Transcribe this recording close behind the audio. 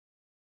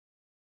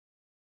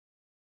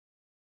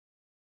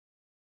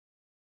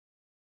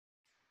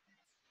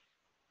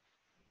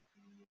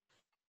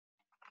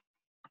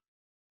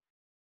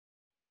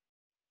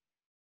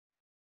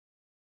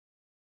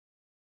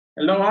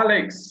Hello,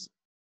 Alex.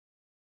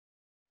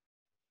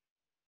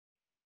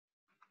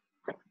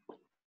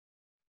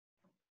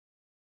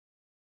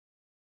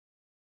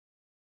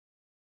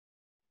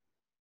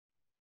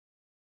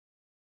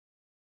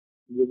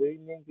 Good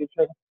evening,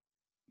 teacher.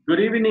 Good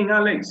evening,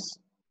 Alex.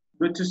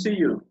 Good to see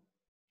you.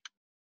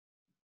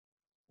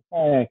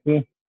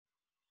 Aquí,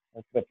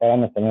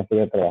 preparando también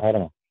para ir a trabajar,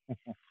 ¿no?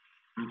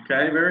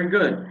 Okay, very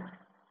good.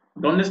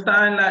 ¿Dónde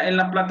está en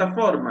la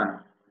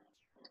plataforma?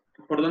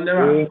 ¿Por dónde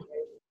va? Y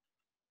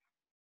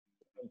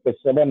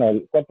empecé, bueno,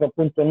 el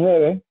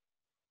 4.9,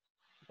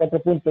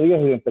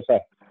 4.10 y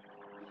empezar.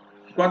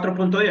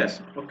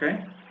 4.10, ok.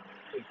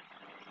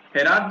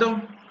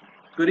 Gerardo,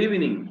 good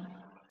evening.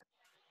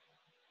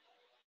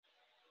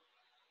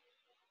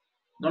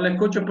 No le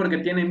escucho porque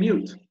tiene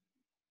mute.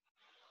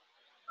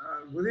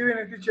 Good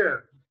evening,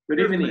 teacher. Good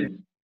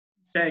evening.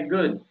 Okay,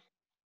 good.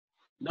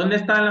 ¿Dónde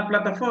está en la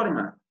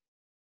plataforma?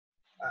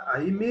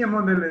 Ahí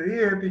mismo donde le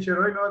dije, teacher,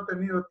 hoy no ha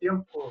tenido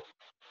tiempo.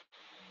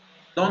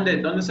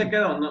 ¿Dónde se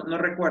quedó? No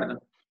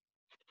recuerdo.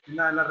 En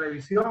la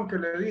revisión que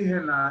le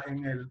dije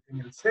en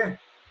el C.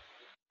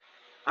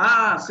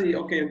 Ah, sí,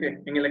 ok.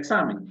 En el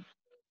examen.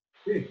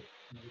 Sí,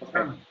 en el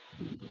examen.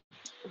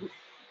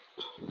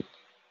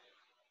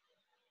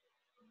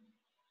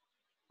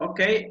 Ok,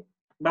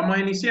 vamos a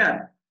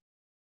iniciar.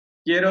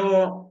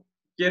 Quiero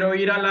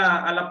ir a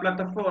la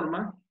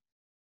plataforma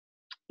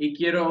y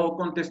quiero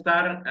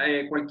contestar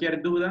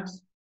cualquier duda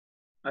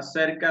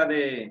acerca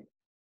del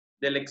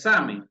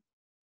examen,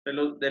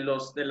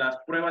 de las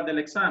pruebas del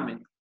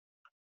examen.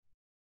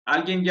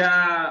 ¿Alguien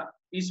ya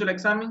hizo el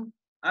examen,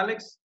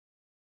 Alex?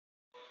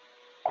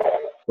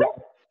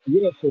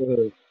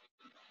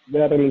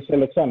 Ya realicé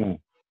el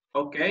examen.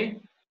 Ok,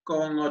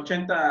 con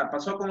 80,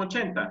 pasó con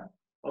 80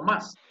 o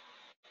más.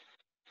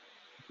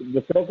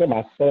 Yo creo que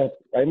más, pero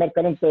ahí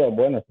marcaron todas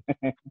buenas.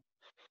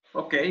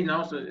 Ok,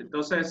 no,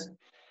 entonces,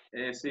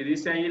 si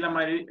dice ahí la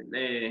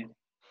mayoría,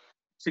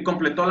 si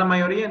completó la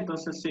mayoría,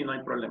 entonces sí, no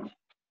hay problema.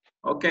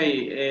 Ok,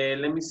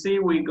 let me see,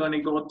 we're going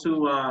to go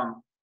to,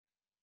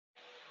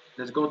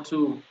 let's go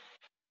to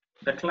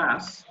the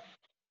class.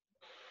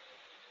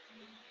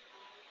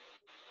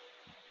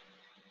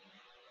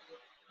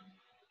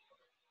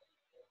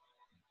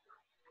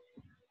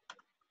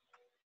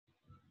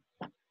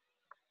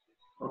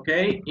 Ok,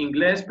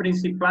 inglés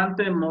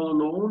principiante,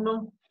 módulo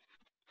 1.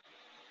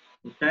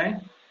 Ok,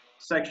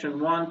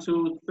 section 1,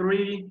 2,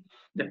 3.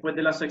 Después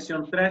de la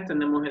sección 3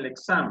 tenemos el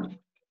examen.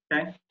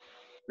 Ok,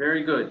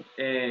 very good.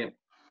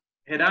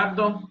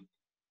 Gerardo,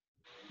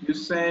 you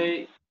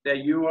say that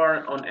you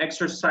are on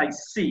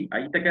exercise C.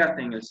 Ahí te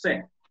quedaste en el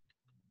C.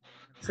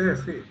 Sí.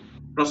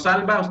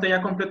 Rosalba, ¿usted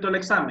ya completó el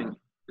examen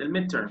del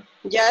midterm?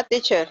 Ya,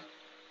 teacher.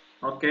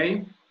 Ok,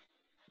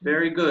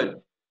 very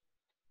good.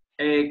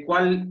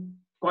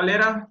 ¿Cuál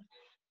era?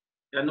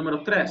 El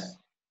número 3.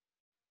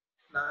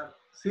 La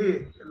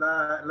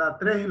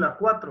 3 y la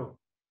 4.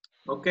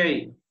 Ok.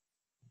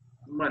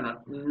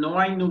 Bueno, no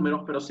hay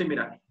números, pero sí,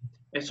 mira.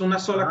 Es una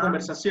sola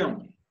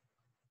conversación.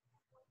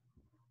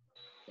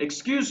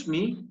 Excuse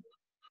me,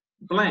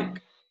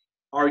 blank.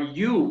 Are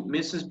you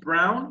Mrs.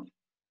 Brown?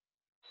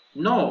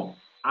 No,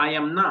 I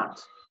am not.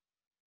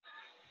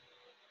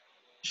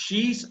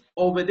 She's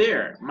over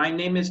there. My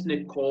name is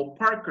Nicole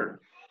Parker.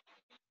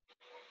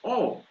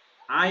 Oh,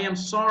 I am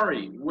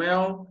sorry.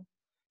 Well,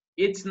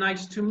 it's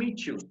nice to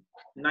meet you.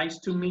 Nice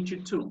to meet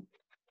you too.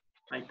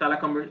 Ahí está la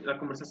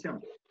conversación.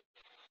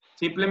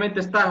 Simplemente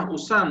estás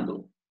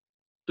usando.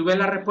 ¿Tú ves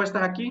las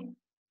respuestas aquí,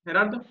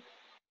 Gerardo?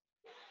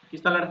 Aquí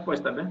está la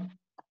respuesta, ¿ves?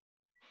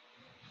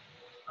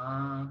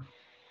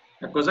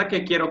 La cosa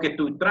que quiero que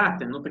tú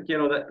trates, no te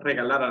quiero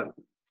regalar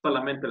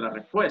solamente las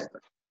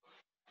respuestas.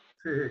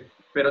 Sí.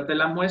 Pero te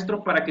la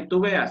muestro para que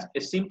tú veas.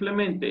 Es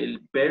simplemente el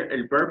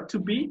verb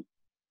to be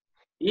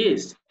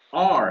is,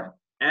 are,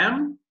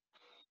 am,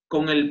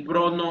 con el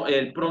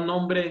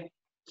pronombre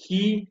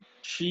he,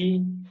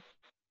 she,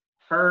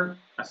 her,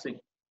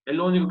 así. Es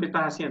lo único que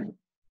estás haciendo.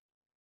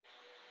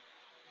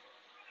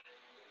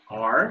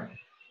 Are,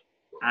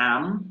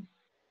 am,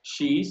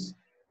 she's,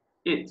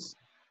 it's.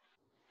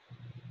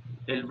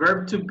 El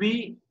verb to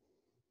be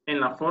en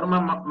la forma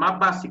más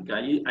básica,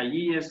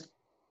 allí es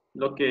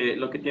lo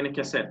que tienes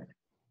que hacer.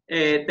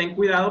 Ten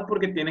cuidado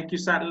porque tienes que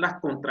usar las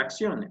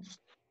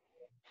contracciones.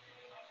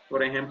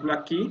 Por ejemplo,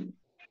 aquí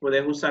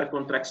puedes usar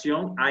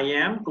contracción I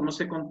am. ¿Cómo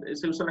se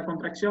usa la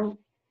contracción?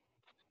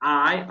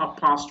 I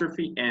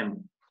apostrophe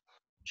am.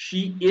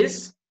 She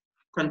is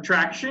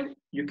contraction.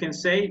 You can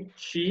say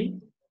she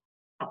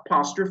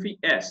apostrophe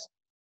s.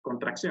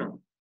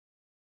 Contracción.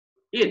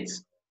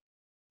 It's.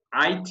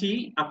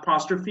 IT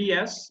apostrophe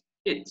s.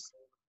 It's.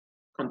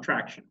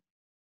 Contraction.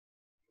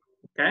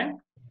 Okay?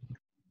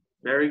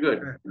 Very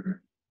good.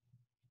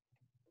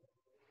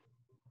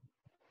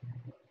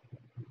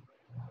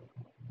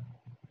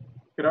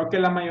 Creo que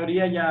la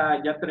mayoría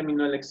ya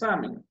terminó el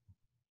examen.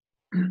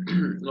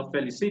 Los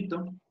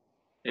felicito.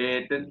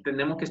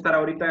 Tenemos que estar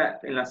ahorita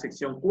en la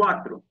sección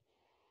 4.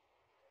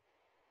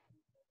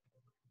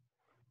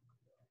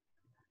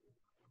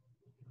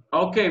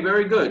 Okay,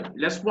 very good.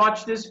 Let's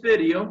watch this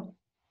video.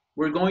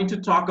 We're going to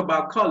talk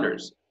about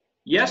colors.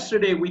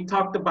 Yesterday, we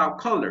talked about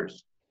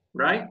colors,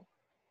 right?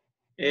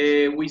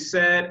 We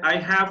said, I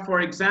have,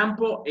 for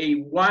example, a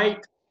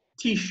white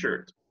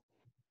t-shirt.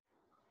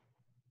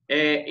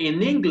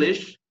 En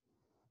English,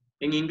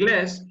 en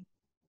inglés,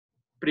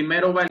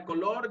 primero va el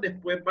color,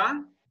 después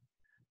va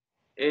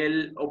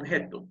el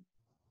objeto.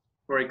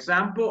 For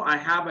example, I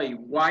have a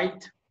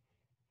white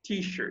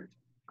t-shirt.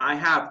 I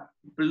have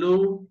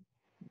blue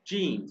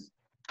jeans.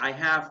 I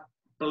have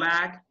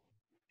black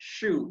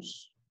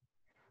shoes.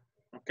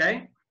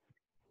 Okay?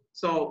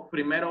 So,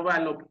 primero va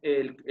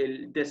el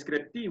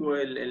descriptivo,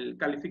 el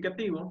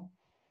calificativo.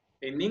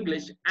 In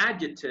English,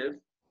 adjective,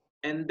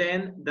 and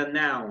then the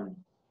noun.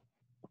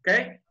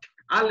 Okay?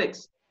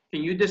 Alex,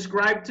 can you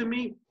describe to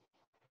me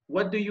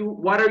what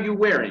are you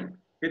wearing?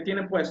 ¿Qué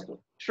tiene puesto?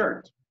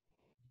 Shirt.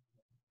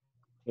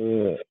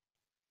 This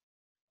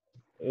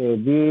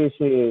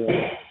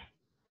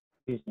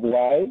is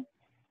white.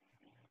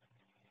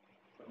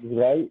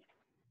 White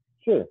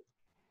shirt.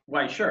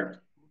 White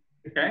shirt.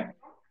 Okay.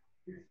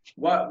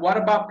 What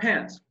about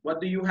pants? What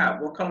do you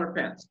have? What color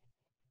pants?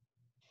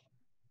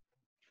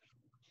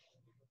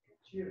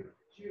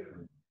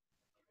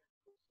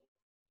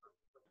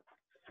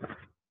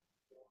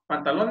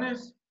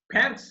 Pantalones?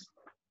 Pants?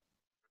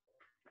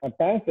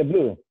 Pants are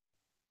blue.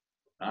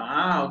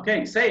 Ah,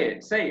 okay. Say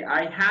it. Say,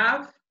 I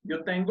have,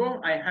 yo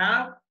tengo, I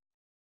have.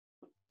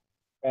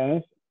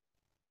 Pants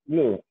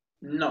blue.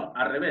 No,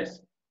 al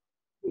revés.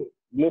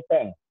 Blue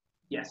pants.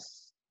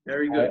 Yes,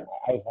 very good.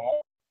 I have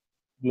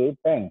blue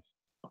pants.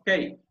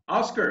 Okay,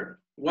 Oscar,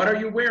 what are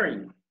you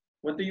wearing?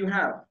 What do you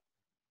have?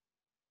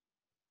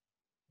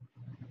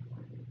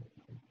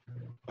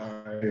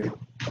 The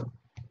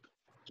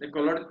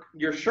color,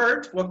 your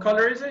shirt, what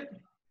color is it?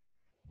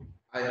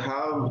 I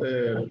have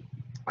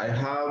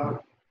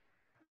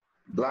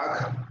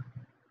black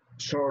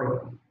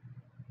short.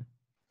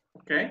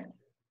 Okay.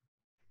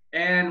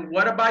 And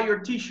what about your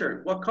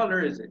t-shirt? What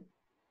color is it?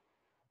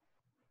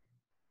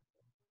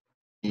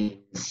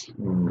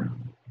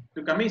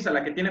 Tu camisa,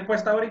 la que tienes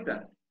puesta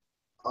ahorita.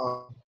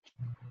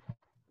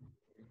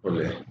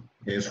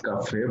 Es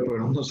café,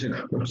 pero no sé.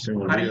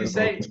 How do you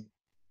say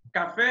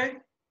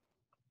café?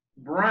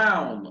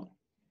 Brown.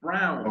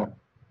 Brown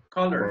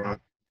color.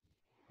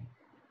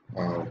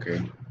 Ok.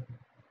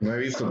 No he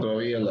visto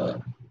todavía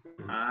la.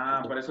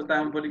 Ah, por eso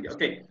está un poquito.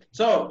 Okay,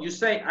 so you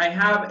say, I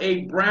have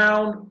a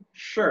brown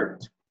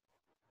shirt.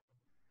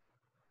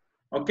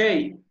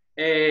 Okay,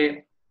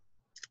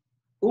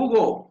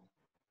 Hugo,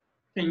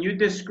 can you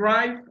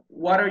describe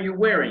what are you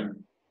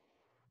wearing?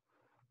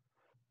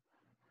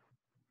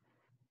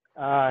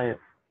 I'm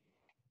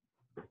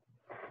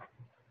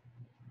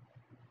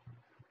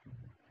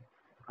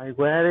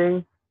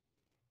wearing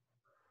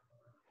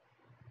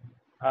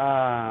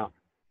a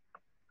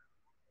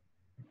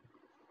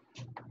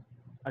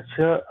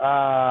shirt,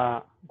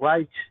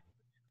 white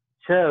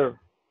shirt.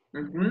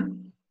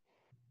 Mm-hmm.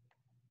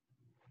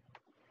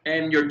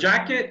 And your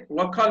jacket,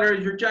 what color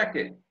is your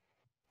jacket?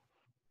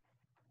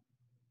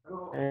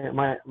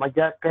 My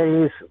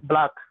jacket is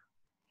black.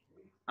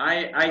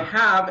 I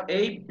have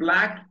a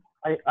black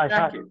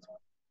jacket.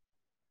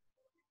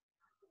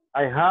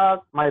 I have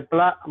my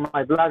black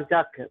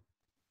jacket.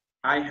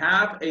 I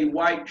have a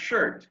white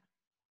shirt.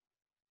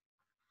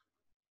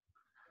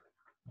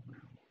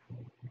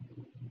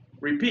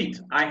 Repeat,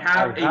 I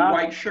have a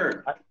white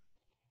shirt.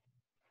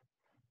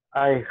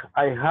 I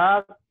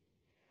have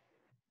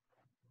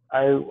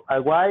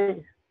a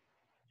white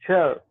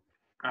shirt.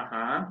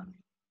 Uh-huh.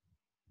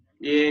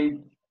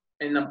 In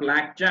a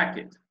black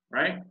jacket,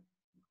 right?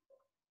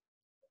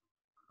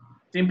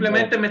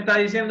 Simplemente me está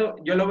diciendo,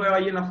 yo lo veo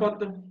ahí en la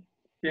foto,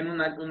 tiene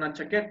una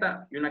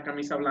chaqueta y una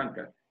camisa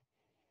blanca.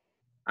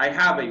 I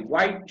have a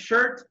white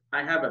shirt,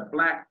 I have a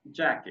black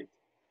jacket.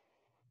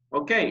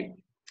 Okay.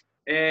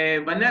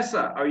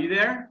 Vanessa, are you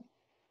there?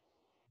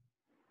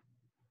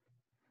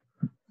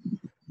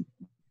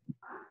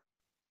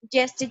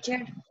 Yes,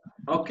 teacher.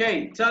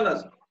 Okay, tell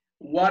us,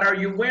 what are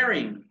you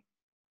wearing?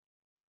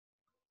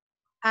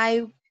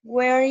 I'm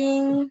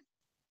wearing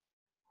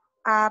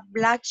a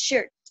black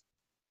shirt.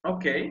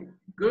 Okay,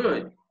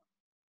 good.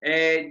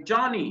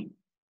 Johnny,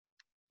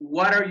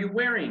 what are you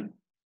wearing?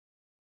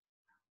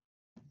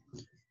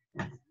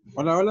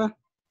 Hola, hola.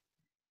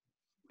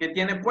 ¿Qué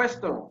tiene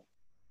puesto?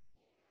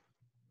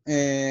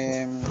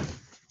 I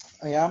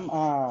am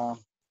a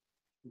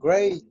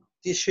gray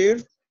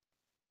t-shirt,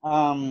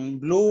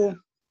 blue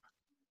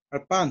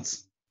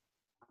pants.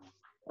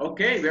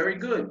 Okay, very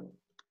good.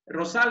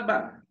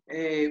 Rosalba,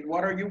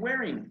 what are you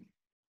wearing?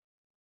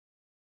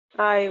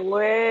 I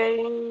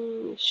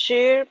wearing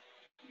shirt,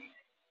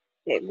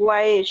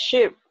 white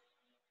shirt.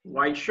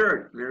 White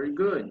shirt, very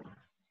good.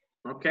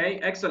 Okay,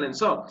 excellent.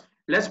 So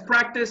let's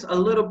practice a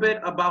little bit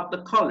about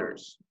the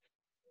colors.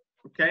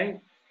 Okay.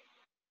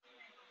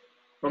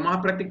 Vamos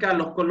a practicar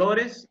los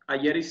colores.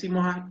 Ayer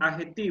hicimos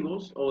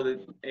adjetivos o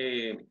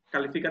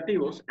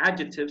calificativos,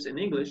 adjectives in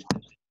English.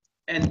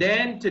 And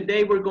then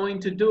today we're going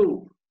to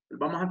do,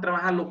 vamos a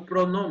trabajar los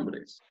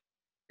pronombres.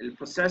 el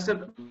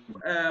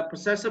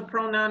possessive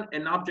pronoun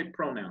and object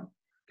pronoun.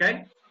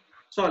 Okay?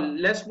 So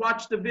let's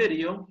watch the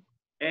video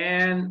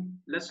and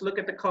let's look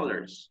at the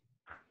colors.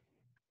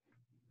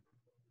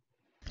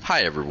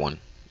 Hi everyone.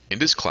 In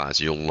this class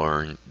you'll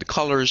learn the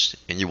colors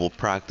and you will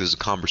practice a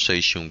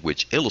conversation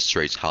which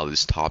illustrates how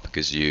this topic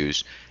is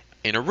used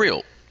in a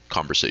real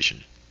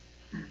conversation.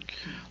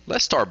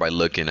 Let's start by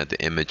looking at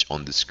the image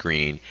on the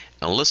screen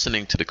and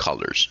listening to the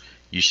colors.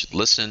 You should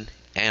listen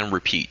and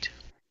repeat.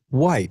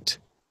 White.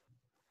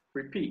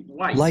 Repeat.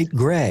 White. Light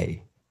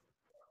gray.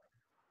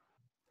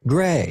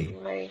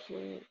 Gray.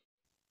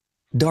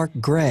 Dark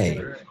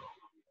gray.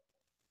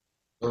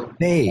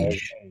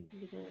 Beige.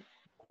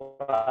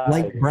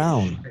 Light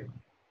brown.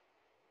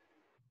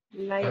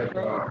 Light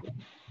brown.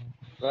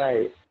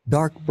 Right.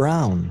 Dark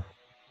brown.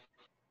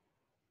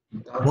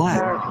 Black.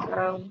 Dark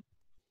brown.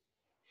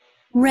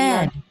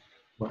 Red.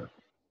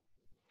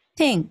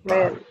 Pink.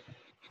 Red.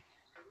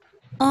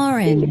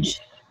 Orange.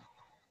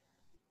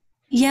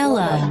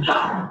 Yellow.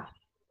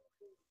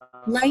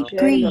 Light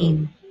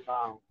green.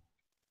 Brown.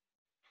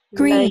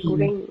 Light Green.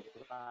 green.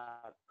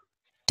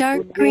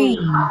 Dark green.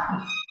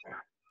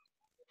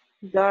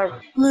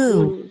 Dark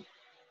Blue. green.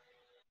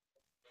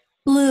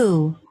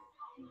 Blue.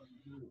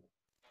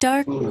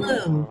 Dark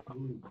blue.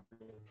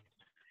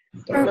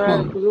 Dark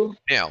Purple. blue.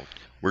 Now,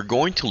 we're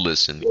going to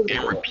listen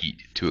and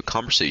repeat to a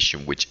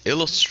conversation which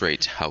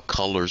illustrates how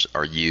colors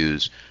are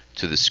used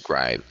to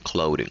describe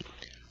clothing.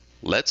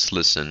 Let's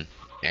listen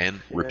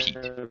and repeat.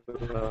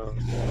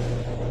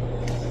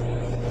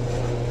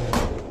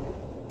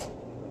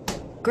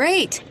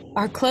 Great.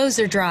 Our clothes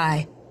are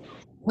dry.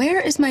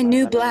 Where is my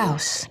new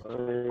blouse?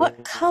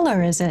 What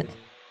color is it?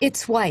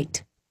 It's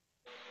white.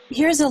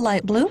 Here's a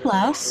light blue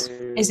blouse.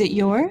 Is it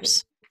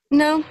yours?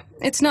 No,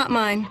 it's not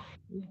mine.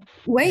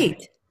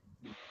 Wait.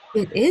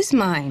 It is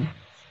mine.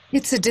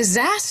 It's a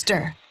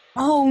disaster.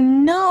 Oh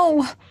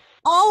no.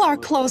 All our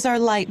clothes are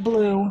light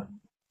blue.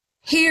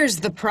 Here's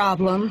the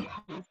problem.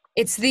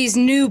 It's these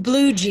new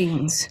blue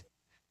jeans.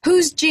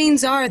 Whose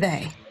jeans are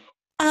they?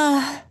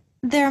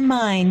 They're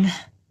mine.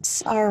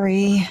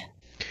 Sorry.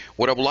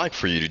 What I would like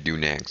for you to do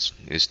next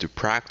is to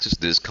practice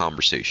this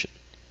conversation.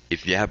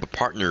 If you have a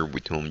partner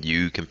with whom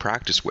you can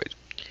practice with,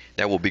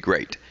 that will be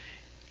great.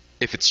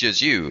 If it's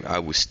just you, I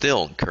would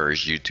still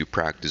encourage you to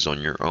practice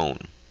on your own.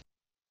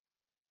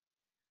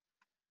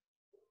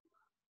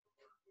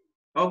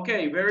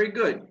 Okay, very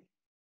good.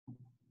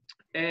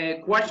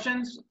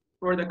 Questions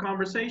for the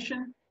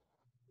conversation?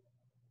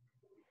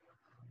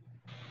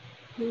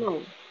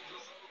 No.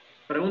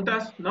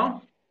 ¿Preguntas?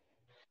 ¿No?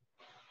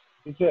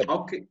 Teacher,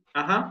 Ok.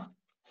 Ajá.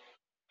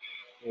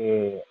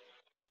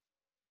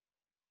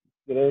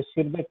 quiere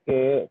decir de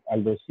que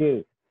al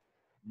decir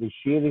the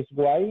shirt is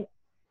white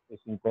es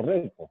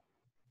incorrecto.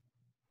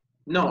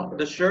 No,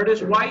 the shirt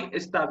is white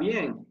está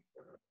bien.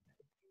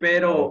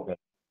 Pero, Ok.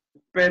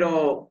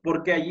 pero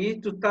porque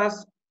allí tú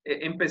estás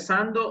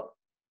empezando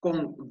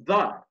con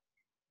the.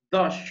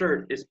 The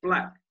shirt is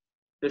black.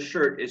 The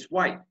shirt is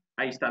white.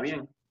 Ahí está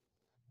bien.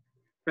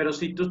 Pero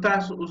si tú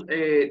estás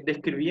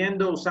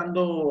describiendo,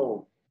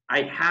 usando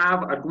I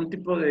have, algún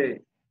tipo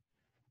de,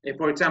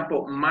 for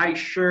example, my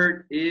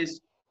shirt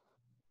is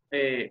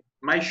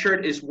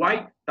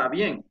white, está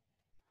bien.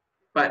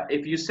 But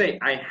if you say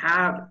I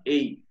have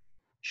a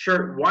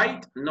shirt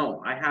white,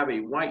 no, I have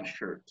a white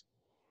shirt.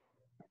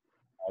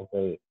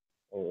 Ok.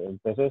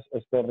 Entonces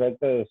es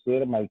correcto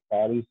decir my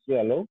car is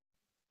yellow.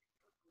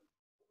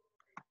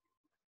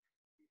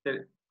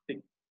 Te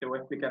voy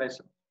a explicar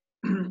eso.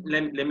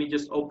 Let me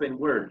just open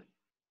Word.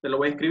 Te lo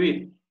voy a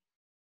escribir.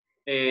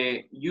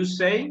 You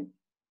say,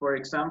 for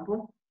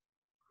example,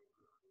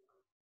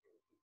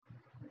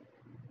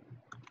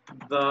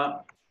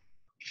 the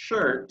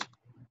shirt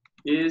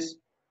is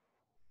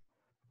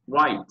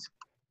white.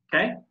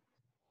 Okay?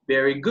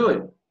 Very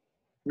good.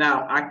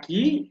 Now,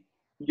 aquí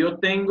yo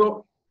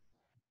tengo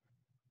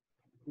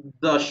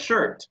the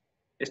shirt.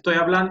 Estoy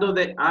hablando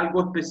de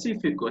algo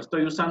específico.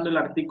 Estoy usando el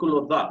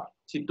artículo the.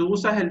 Si tú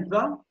usas el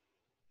the,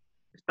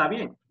 está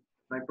bien.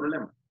 No hay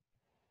problema.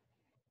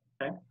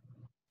 Okay?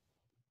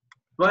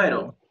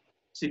 Pero,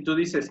 si tú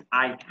dices,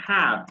 I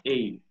have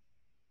a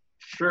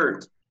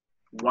shirt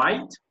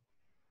white,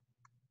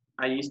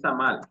 ahí está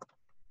mal.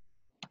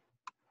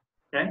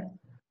 Okay?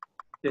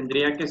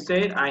 Tendría que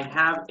ser, I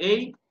have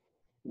a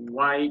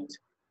white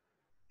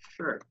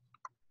shirt.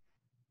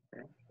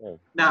 Okay?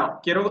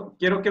 Now, quiero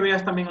que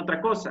veas también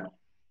otra cosa.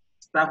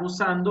 Estás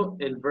usando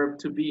el verb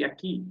to be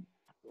aquí.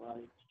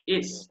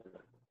 Is.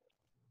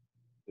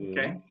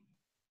 Okay?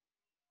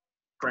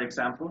 For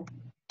example,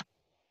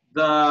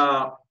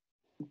 the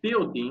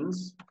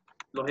buildings,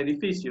 los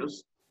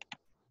edificios,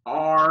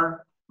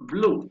 are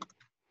blue.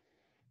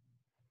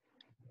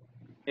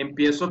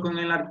 Empiezo con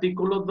el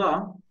artículo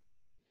the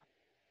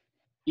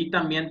y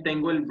también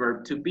tengo el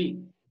verb to be.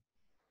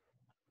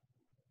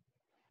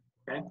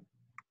 Okay?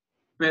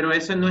 Pero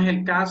ese no es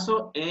el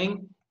caso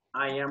en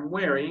I am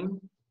wearing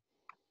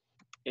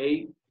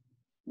a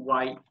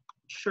white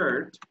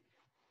shirt.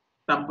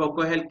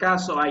 Tampoco es el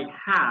caso I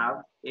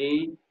have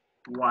a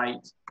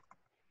white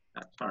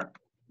Sorry,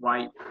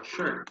 white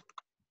shirt.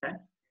 Okay.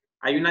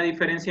 Hay una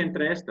diferencia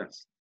entre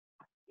estas.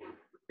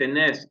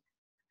 Tenés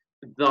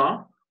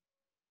the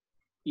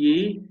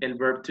y el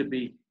verb to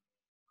be.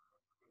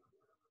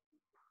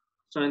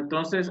 So,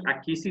 entonces,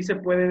 aquí sí se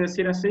puede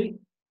decir así,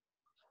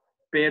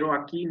 pero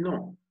aquí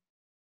no.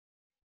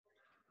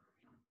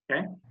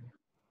 Okay.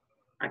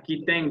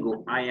 Aquí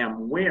tengo I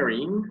am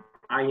wearing,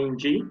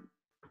 ing,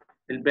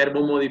 el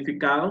verbo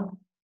modificado.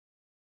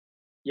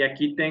 Y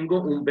aquí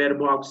tengo un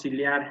verbo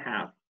auxiliar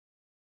have.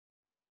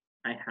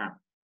 I have.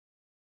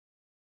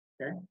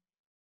 Okay.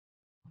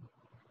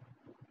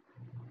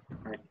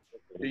 Right.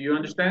 Do you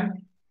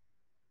understand?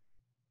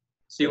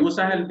 Si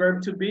usas el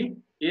verb to be,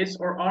 is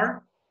or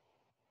are,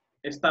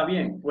 está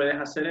bien, puedes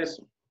hacer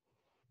eso.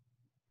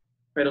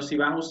 Pero si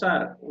vas a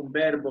usar un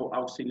verbo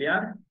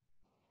auxiliar,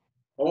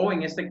 o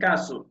en este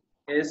caso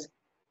es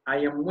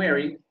I am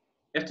wearing,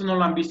 esto no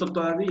lo han visto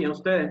todavía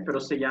ustedes, pero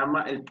se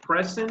llama el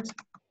present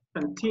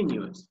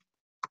continuous.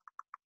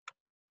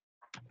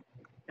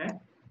 ¿Okay?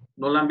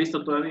 No lo han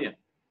visto todavía.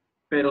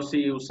 Pero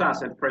si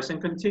usas el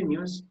present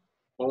continuous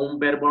o un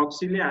verbo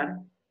auxiliar,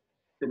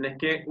 tenés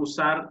que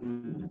usar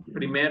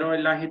primero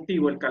el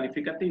adjetivo, el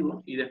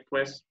calificativo, y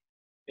después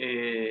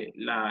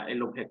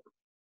el objeto.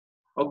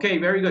 Okay,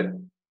 very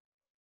good.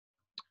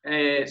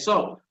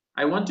 So,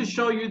 I want to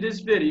show you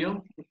this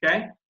video,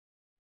 okay?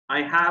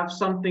 I have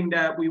something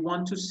that we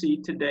want to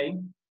see today.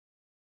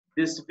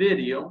 This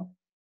video,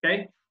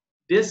 okay?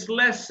 This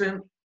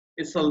lesson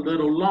is a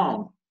little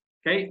long,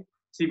 okay?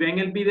 Si ven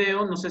el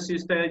video, no sé si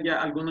ustedes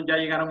ya, algunos ya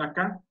llegaron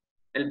acá.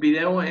 El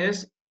video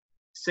es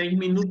 6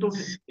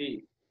 minutos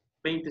y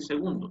 20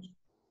 segundos,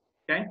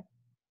 okay?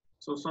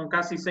 So, son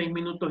casi 6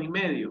 minutos y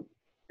medio.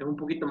 Es un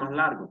poquito más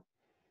largo.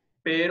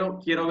 Pero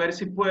quiero ver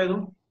si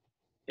puedo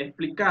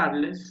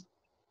explicarles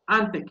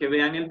antes que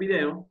vean el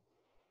video.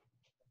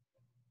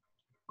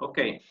 Ok.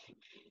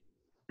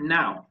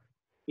 Now,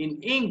 in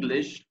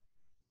English,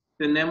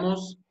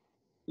 tenemos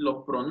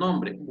los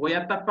pronombres. Voy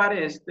a tapar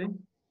este.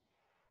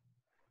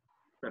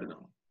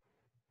 Perdón.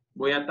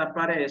 Voy a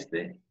tapar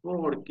este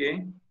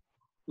porque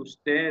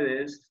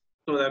ustedes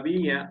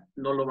todavía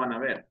no lo van a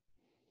ver.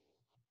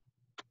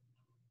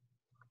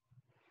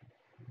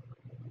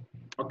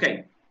 Ok.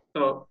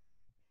 So,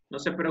 no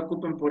se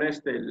preocupen por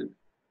el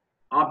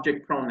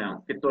object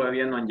pronoun, que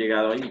todavía no han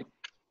llegado ahí.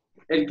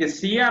 El que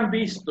sí han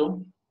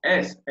visto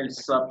es el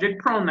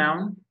subject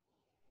pronoun,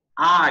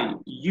 I,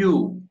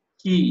 you,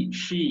 he,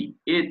 she,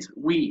 it,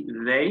 we,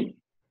 they.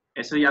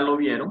 Eso ya lo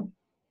vieron.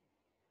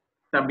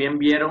 También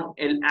vieron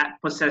el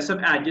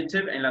possessive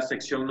adjective en la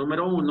sección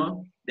número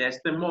 1 de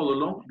este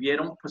módulo.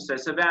 Vieron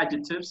possessive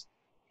adjectives.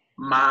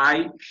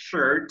 My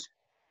shirt,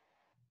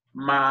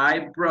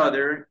 my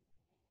brother,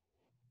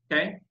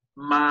 okay?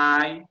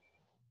 My,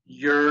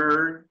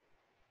 your,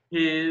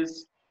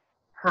 his,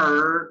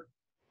 her,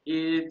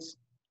 its,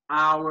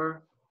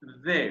 our,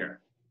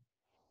 their.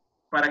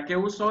 ¿Para qué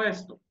uso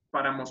esto?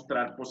 Para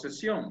mostrar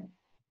posesión.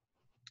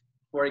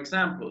 Por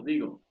ejemplo,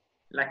 digo,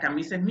 la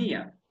camisa es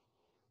mía.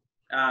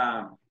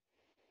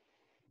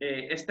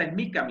 Esta es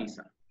mi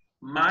camisa.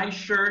 My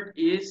shirt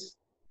is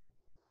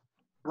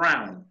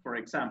brown, por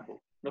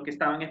ejemplo. Lo que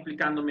estaban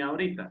explicándome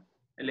ahorita.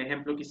 El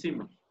ejemplo que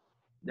hicimos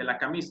de la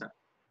camisa.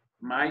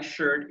 My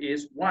shirt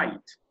is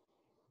white.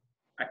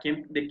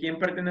 ¿De quién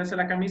pertenece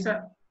la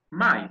camisa?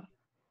 My.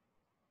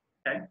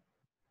 Okay.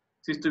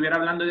 Si estuviera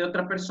hablando de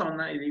otra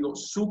persona y digo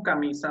su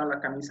camisa o la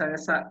camisa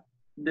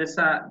de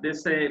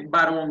ese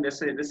varón, de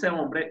ese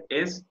hombre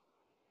es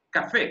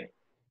café.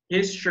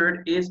 His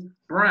shirt is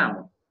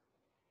brown.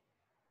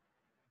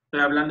 Estoy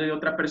hablando de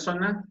otra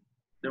persona,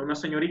 de una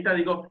señorita,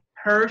 digo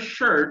her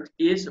shirt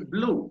is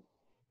blue.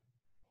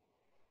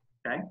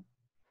 Okay.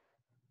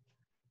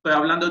 Estoy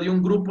hablando de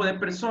un grupo de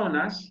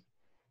personas.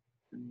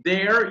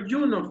 Their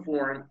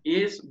uniform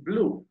is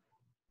blue.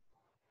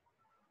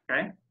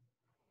 Okay.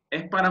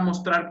 Es para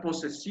mostrar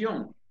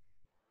posesión.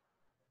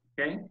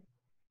 Okay.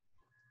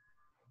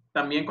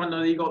 También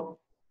cuando digo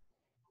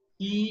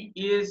he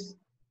is,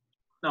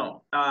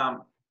 no,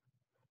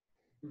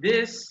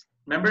 this,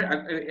 remember,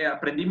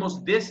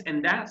 aprendimos this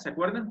and that, ¿se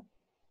acuerdan?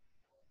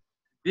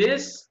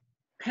 This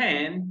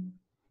pen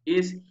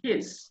is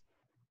his.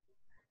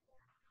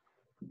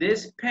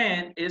 This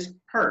pen is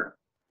her.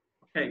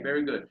 Okay,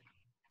 very good.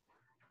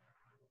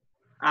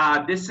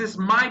 This is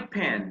my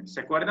pen.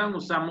 ¿Se acuerdan?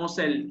 Usamos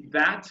el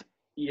that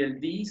y el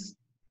these.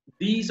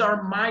 These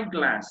are my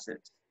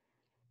glasses.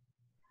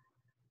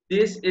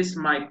 This is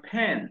my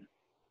pen.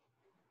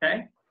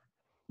 Okay.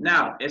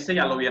 Now, ese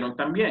ya lo vieron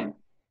también.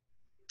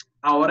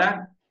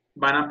 Ahora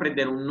van a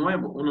aprender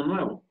uno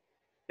nuevo.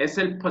 Es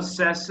el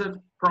possessive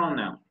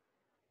pronoun.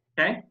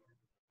 Okay.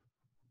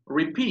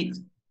 Repeat.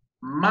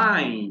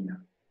 Mine.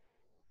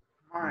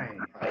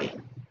 Mine.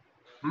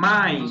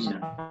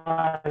 Mine.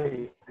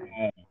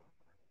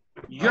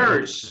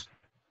 Yours.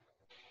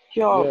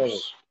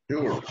 Yours.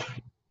 Yours.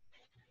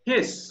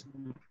 His.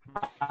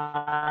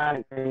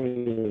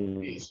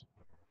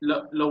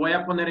 Lo voy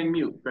a poner en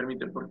mute,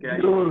 permite, porque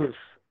hay... Yours.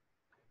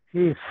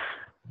 His.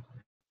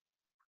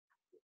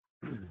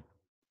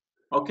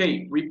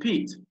 Okay,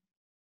 repeat.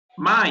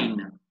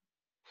 Mine.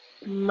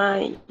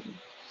 Mine.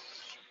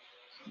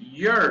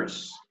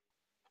 Yours.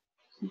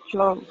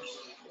 Yours.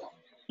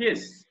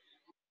 His.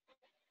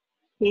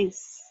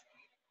 His.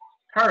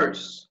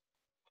 Hers.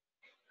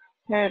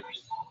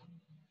 Hers.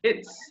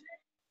 Its.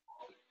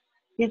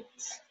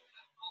 It's.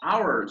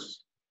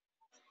 Ours.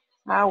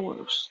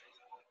 Ours.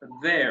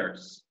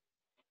 Theirs.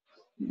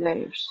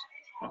 Theirs.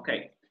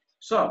 Okay.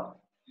 So,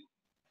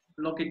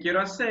 lo que quiero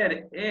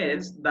hacer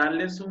es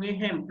darles un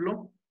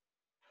ejemplo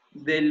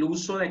del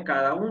uso de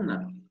cada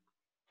una.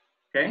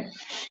 ¿Ok?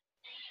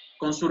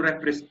 Con su,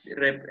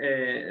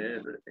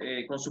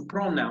 con su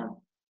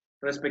pronoun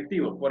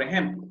respectivo. Por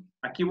ejemplo,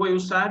 aquí voy a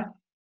usar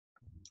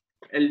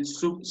el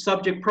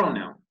subject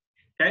pronoun.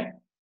 ¿Ok?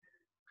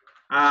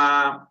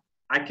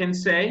 I can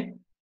say,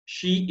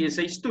 she is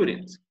a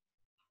student.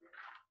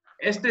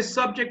 Este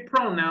subject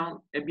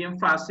pronoun es bien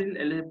fácil.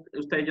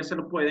 Ustedes ya se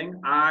lo pueden.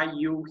 I,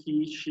 you,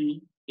 he,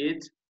 she,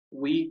 it,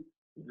 we,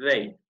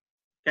 they.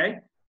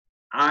 ¿Ok?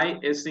 I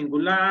es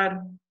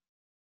singular.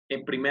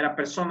 En primera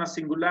persona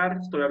singular.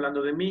 Estoy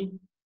hablando de mí.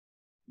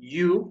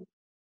 You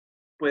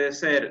puede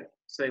ser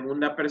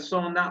segunda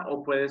persona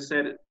o puede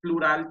ser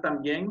plural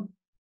también.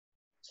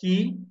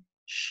 He,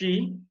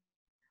 she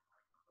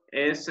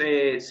es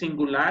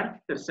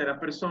singular, tercera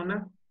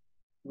persona.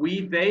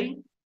 We,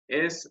 they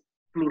es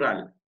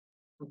plural.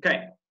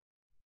 Okay.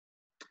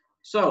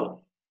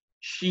 So,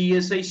 she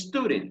is a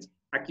student.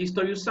 Aquí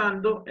estoy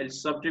usando el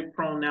subject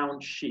pronoun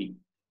she.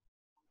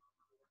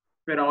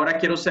 Pero ahora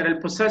quiero usar el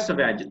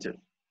possessive adjective.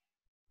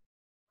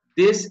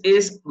 This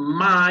is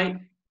my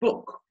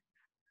book.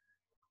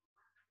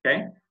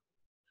 Okay.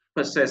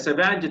 Possessive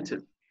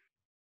adjective.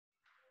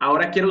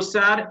 Ahora quiero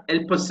usar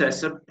el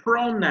possessive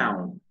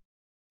pronoun,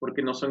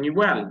 porque no son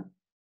igual.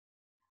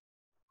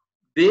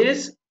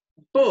 This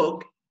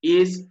book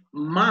is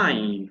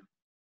mine.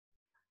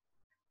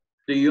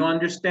 Do you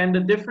understand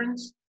the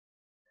difference?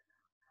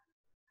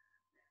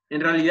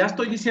 En realidad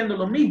estoy diciendo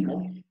lo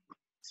mismo,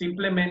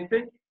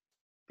 simplemente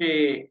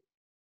que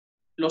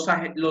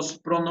los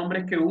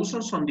pronombres que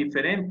uso son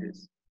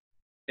diferentes.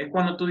 Es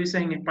cuando tú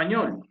dices en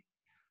español,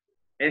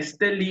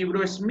 este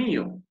libro es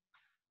mío.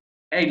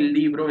 El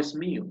libro es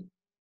mío.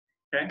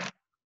 Okay?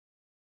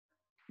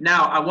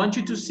 Now, I want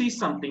you to see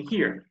something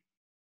here.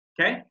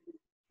 Okay?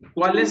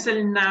 ¿Cuál es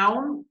el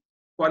noun?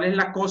 ¿Cuál es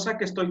la cosa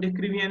que estoy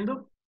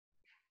describiendo?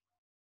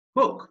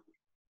 Book.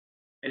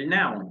 El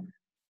noun.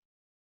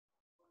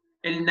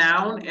 El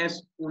noun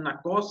es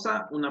una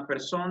cosa, una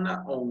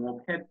persona o un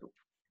objeto.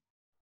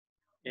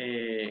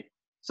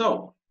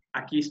 So,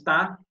 aquí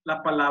está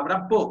la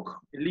palabra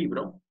book, el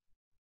libro.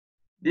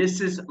 This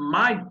is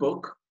my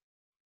book.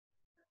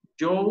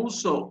 Yo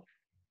uso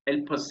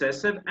el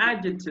possessive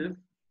adjective,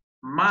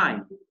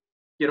 mine.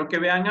 Quiero que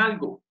vean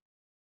algo.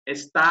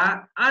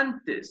 Está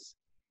antes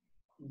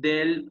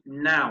del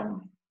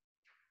noun,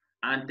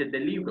 antes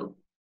del libro.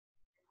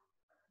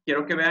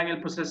 Quiero que vean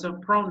el possessive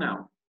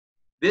pronoun.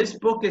 This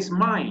book is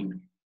mine.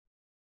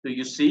 Do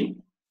you see?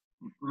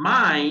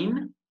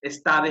 Mine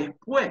está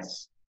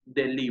después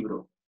del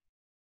libro.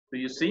 Do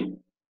you see?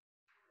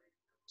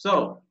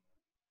 So,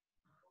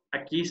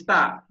 aquí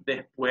está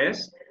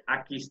después,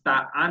 aquí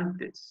está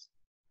antes.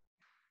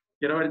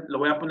 Quiero ver, lo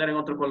voy a poner en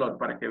otro color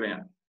para que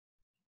vean.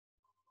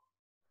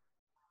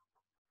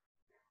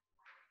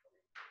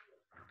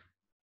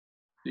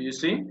 Do you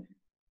see?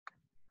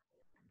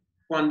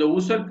 Cuando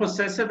uso el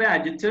possessive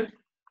adjective,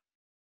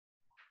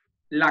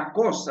 la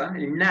cosa,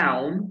 el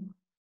noun,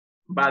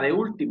 va de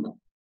último.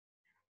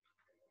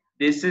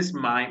 This is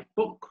my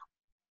book.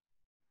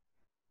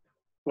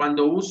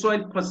 Cuando uso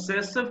el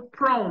possessive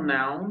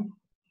pronoun,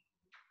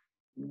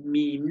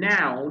 mi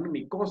noun,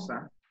 mi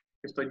cosa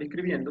que estoy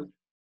describiendo,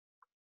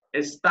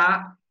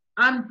 está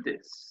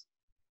antes.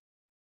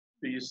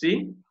 Do you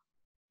see?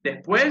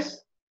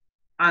 Después,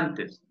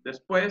 antes.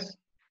 Después,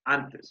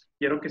 antes.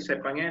 Quiero que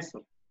sepan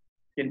eso,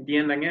 que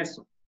entiendan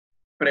eso.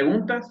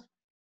 ¿Preguntas?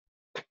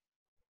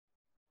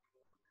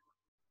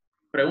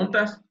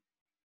 ¿Preguntas?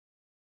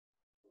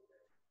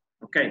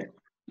 Ok.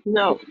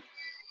 No.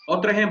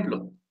 Otro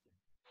ejemplo.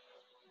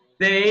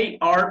 They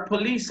are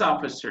police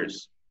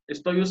officers.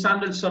 Estoy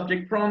usando el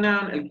subject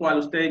pronoun, el cual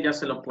ustedes ya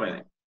se lo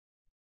pueden.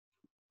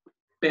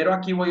 Pero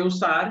aquí voy a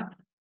usar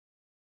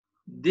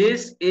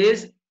this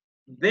is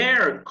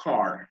their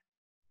car.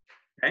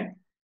 Okay.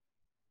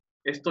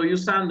 Estoy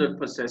usando el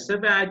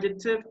possessive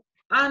adjective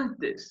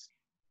antes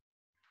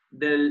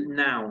del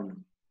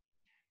noun.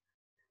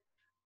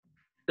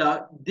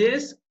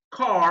 This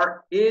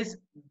car is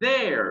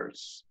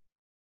theirs.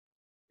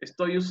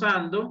 Estoy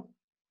usando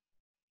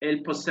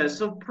el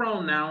possessive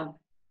pronoun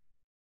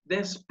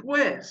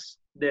después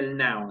del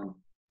noun.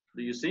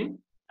 Do you see?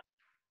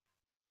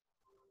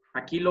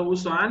 Aquí lo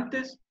uso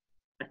antes,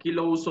 aquí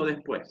lo uso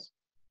después.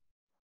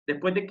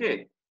 ¿Después de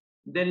qué?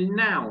 Del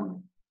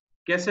noun.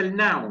 ¿Qué es el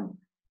noun?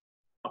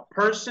 A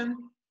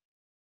person,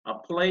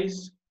 a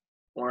place,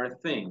 or a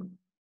thing.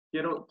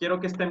 Quiero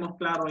que estemos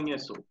claros en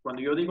eso.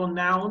 Cuando yo digo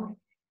noun,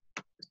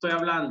 estoy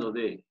hablando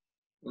de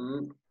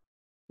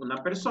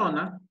una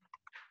persona,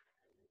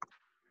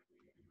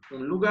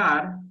 un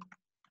lugar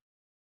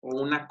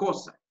o una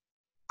cosa.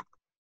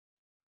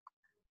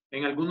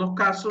 En algunos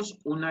casos,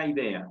 una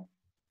idea.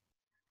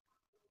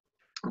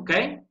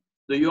 Okay?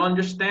 Do you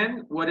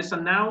understand what is a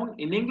noun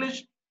in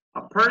English?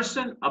 A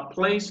person, a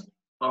place,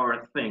 or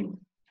a thing.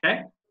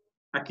 Okay?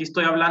 Aquí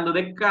estoy hablando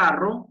de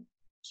carro,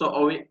 so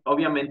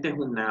obviamente es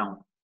un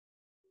noun.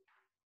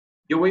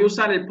 Yo voy a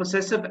usar el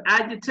possessive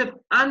adjective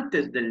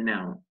antes del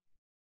noun.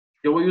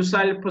 Yo voy a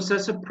usar el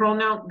possessive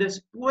pronoun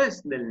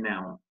después del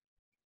noun.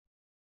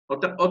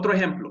 Otro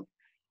ejemplo.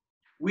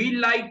 We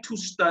like to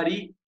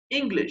study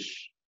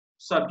English.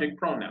 Subject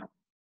pronoun.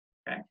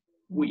 Okay?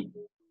 We.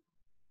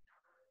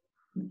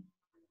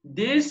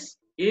 This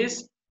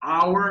is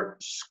our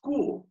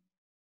school.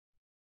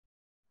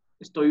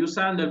 Estoy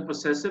usando el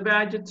possessive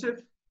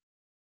adjective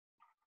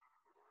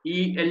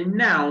y el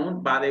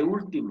noun va de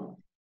último.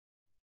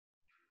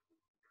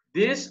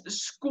 This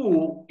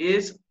school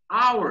is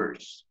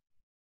ours.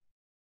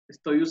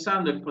 Estoy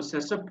usando el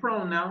possessive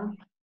pronoun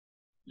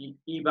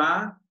y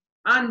va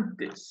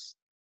antes.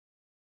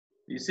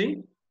 You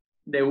see?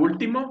 De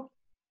último,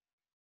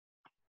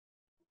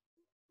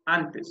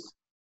 antes.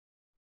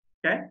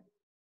 Okay?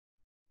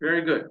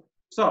 Very good.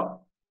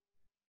 So,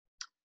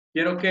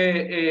 quiero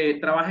que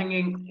trabajen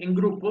en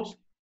grupos.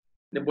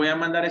 Les voy a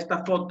mandar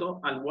esta foto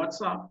al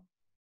WhatsApp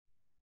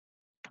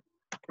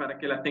para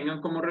que la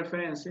tengan como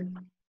referencia.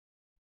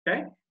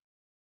 ¿Ok?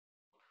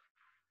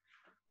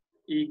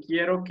 Y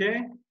quiero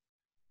que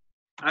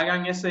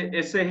hagan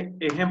ese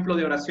ejemplo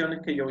de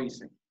oraciones que yo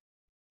hice.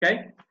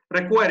 ¿Ok?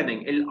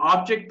 Recuerden, el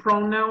object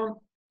pronoun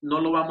no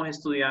lo vamos a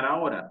estudiar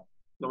ahora.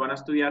 Lo van a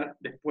estudiar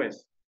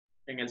después,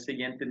 en el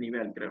siguiente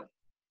nivel, creo.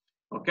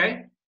 ¿Ok?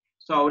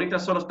 So, ahorita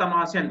solo estamos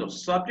haciendo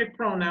subject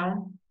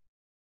pronoun,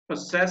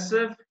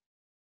 possessive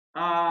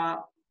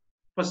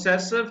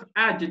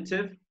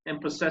adjective, and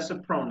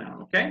possessive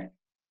pronoun. ¿Ok?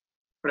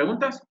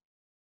 ¿Preguntas?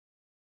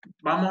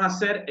 Vamos a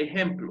hacer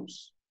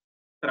ejemplos,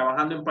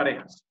 trabajando en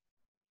parejas.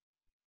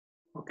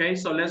 Okay,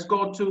 so let's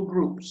go to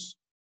groups.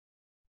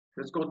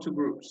 Let's go to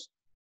groups.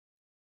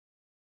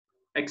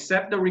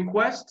 Accept the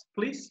request,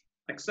 please.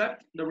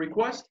 Accept the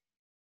request.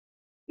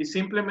 Y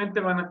simplemente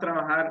van a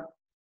trabajar.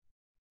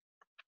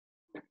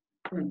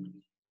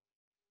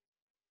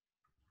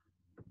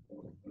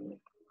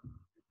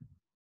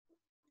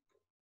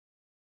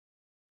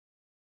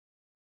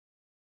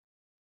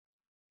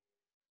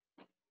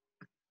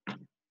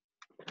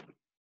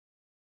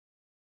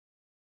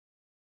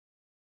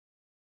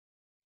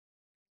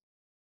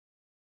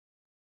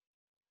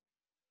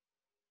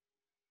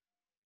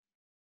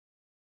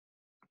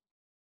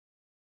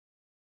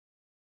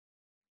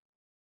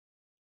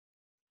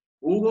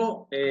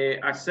 Hugo,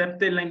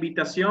 acepte la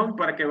invitación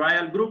para que vaya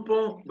al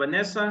grupo.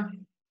 Vanessa,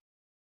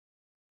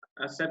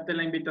 acepte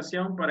la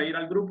invitación para ir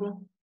al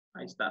grupo.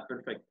 Ahí está,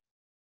 perfecto.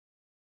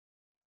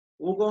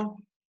 Hugo.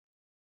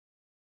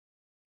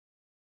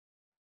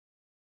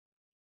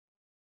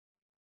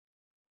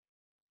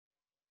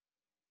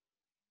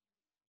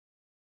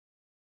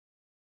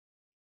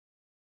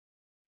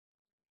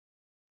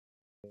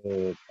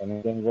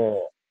 También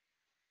tengo,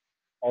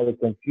 the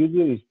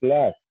computer is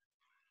black.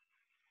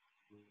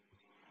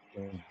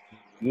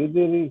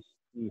 Computer is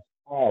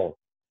out.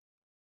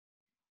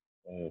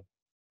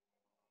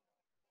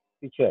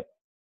 Teacher.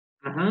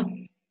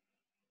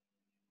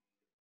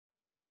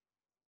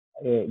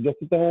 Yo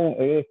aquí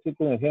he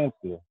escrito un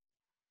ejemplo.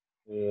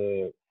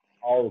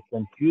 Our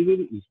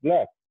computer is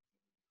black.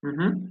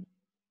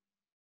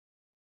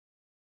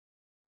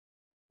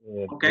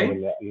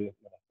 Okay. La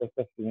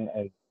respuesta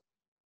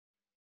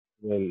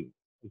el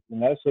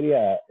final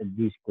sería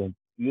this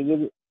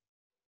computer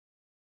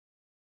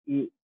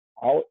is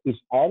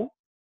out.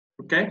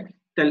 Okay.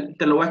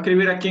 Te lo voy a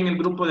escribir aquí en el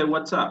grupo de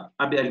WhatsApp,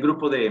 el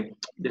grupo de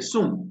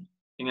Zoom,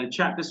 en el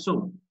chat de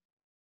Zoom.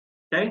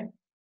 ¿Ok?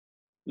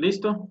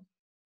 ¿Listo?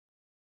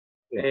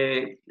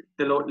 Se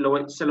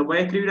lo voy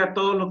a escribir a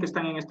todos los que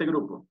están en este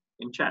grupo,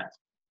 en chat.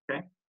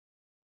 ¿Ok?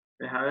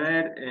 Deja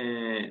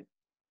ver.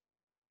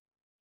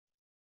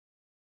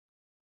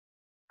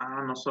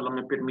 No solo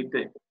me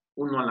permite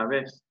uno a la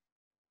vez.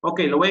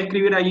 Ok, lo voy a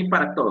escribir ahí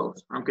para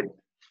todos, aunque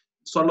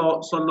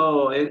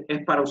solo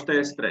es para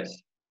ustedes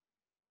tres.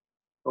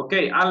 Ok,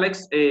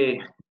 Alex,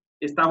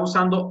 estás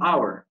usando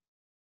our.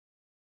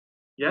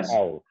 Yes?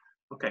 Our.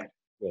 Ok.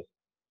 Yes.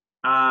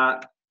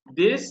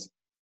 This,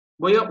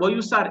 voy a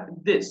usar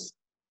this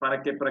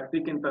para que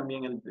practiquen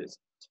también el this.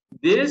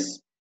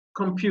 This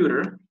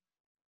computer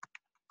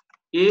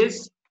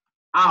is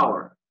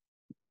our.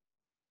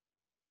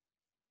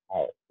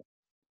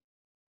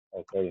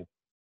 Okay.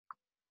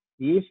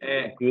 This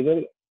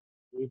computer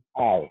is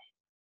ours.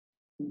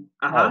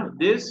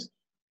 This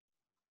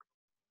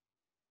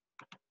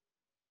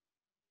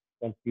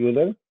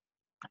computer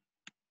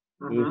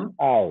is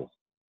ours.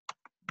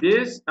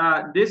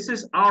 This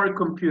is our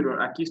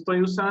computer. Aquí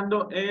estoy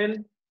usando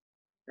el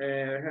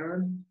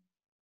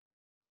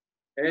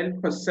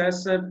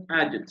possessive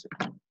adjective.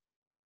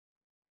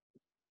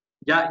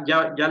 Ya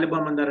les voy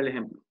a mandar el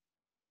ejemplo.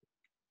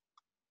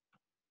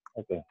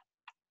 Okay.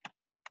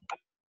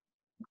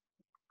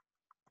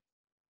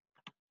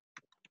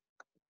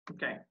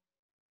 Okay.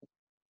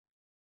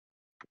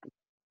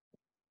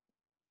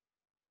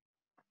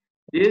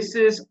 This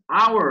is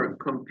our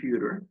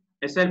computer.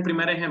 Ese es el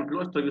primer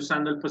ejemplo. Estoy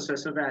usando el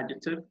possessive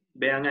adjective.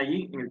 Vean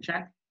allí en el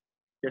chat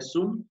de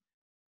Zoom.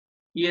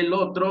 Y el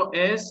otro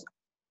es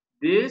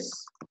this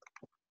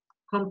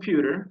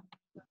computer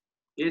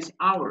is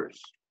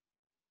ours.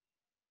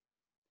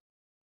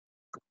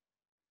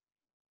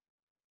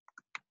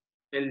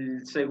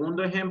 El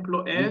segundo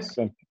ejemplo es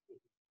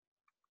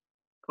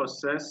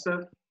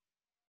possessive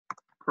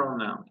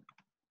pronoun.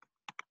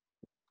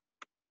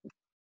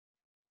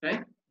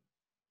 ¿Okay?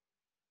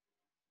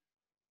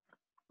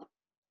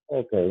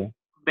 Okay.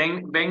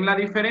 ¿Ven la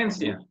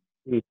diferencia?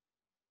 Sí.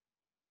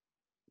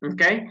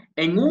 ¿Ok?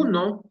 En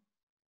uno,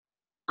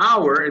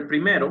 our, el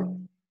primero,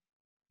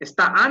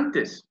 está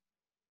antes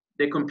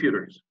de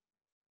computers.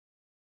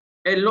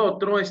 El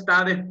otro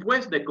está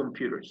después de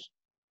computers.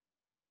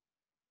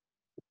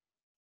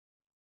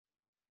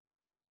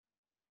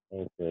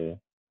 Okay.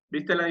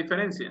 ¿Viste la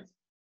diferencia?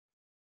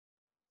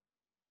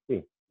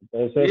 Sí.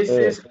 Entonces,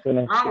 This is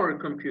our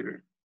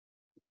computer.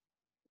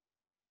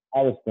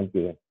 our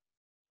computer.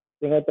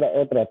 Tengo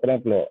otra, por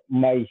ejemplo,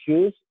 my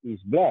shoes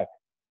is black.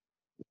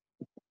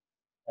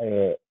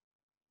 The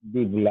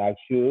black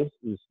shoes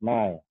is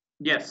mine.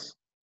 Yes.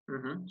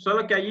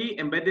 Solo que allí,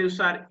 en vez de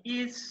usar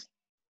is,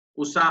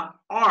 usa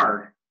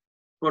are,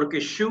 porque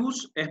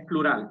shoes es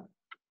plural.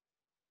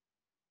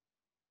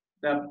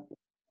 The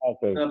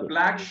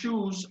black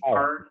shoes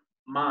are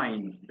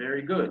mine.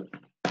 Very good.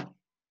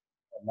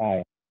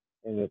 Mine.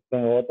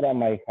 Tengo otra,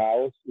 my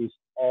house is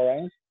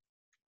orange.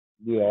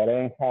 The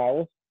orange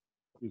house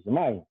is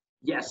mine.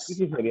 Yes.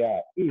 Y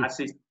sería is.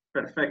 Así,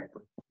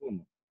 perfecto.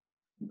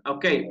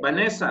 Ok,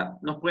 Vanessa,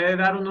 ¿nos puede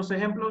dar unos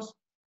ejemplos?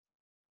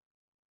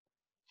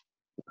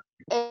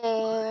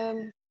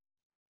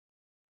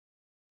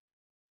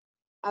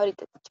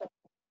 Ahorita.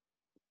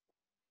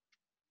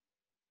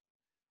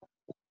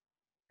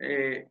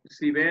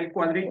 Si ve el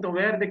cuadrito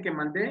verde que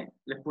mandé,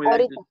 les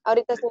puede...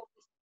 Ahorita sí.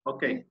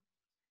 Ok.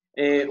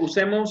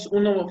 Usemos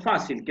uno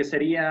fácil, que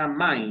sería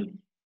mine.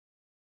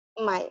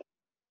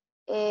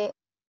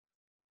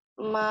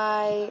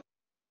 My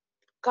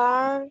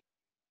car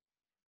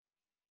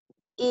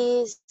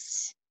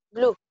is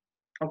blue.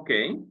 Ok,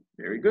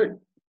 very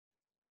good.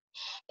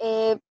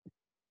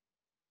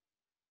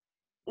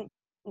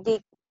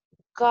 The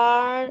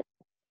car,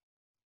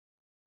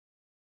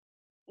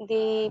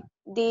 the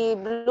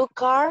blue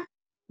car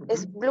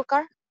is blue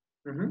car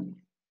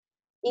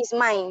is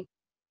mine.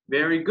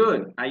 Very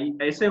good. Ahí,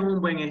 ese es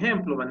un buen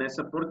ejemplo,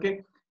 Vanessa,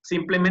 porque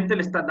simplemente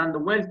le estás dando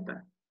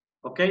vuelta.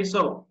 Ok,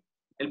 so,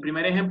 el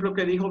primer ejemplo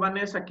que dijo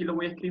Vanessa, aquí lo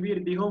voy a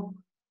escribir, dijo,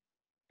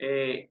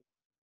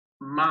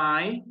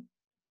 my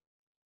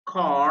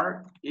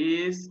car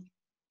is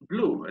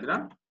blue,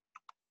 ¿verdad?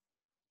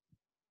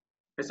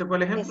 Ese fue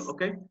el ejemplo,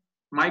 ok.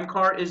 My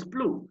car is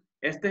blue.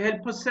 Este es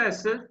el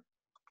possessive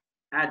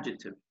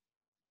adjective.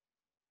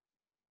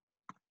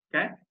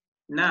 Ok.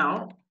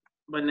 Now,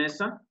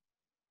 Vanessa,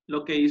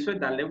 lo que hizo es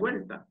darle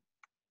vuelta.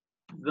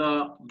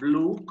 The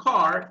blue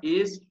car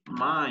is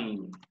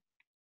mine.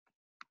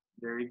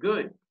 Very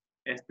good.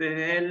 Este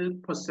es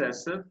el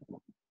possessive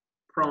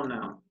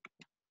pronoun.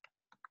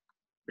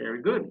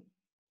 Very good.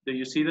 Do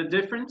you see the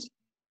difference?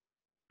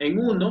 En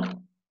uno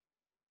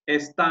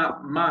está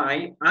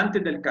my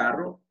antes del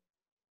carro.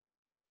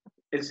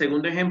 El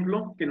segundo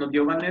ejemplo que nos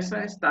dio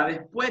Vanessa está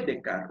después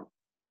del carro.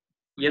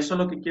 Y eso es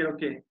lo que quiero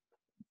que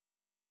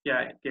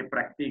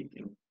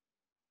practiquen.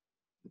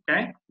 ¿Ok?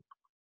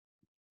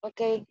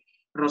 Ok.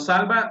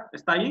 Rosalba,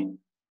 ¿está ahí?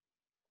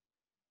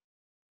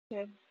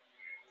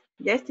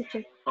 Yes,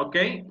 teacher. Ok.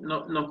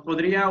 ¿Nos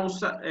podría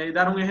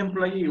dar un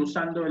ejemplo allí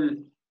usando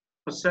el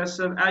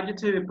possessive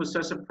adjective y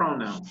possessive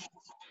pronoun?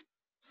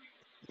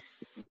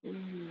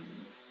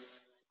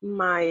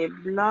 My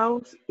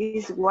blouse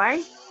is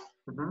white.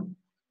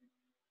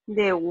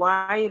 The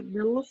white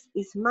blouse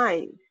is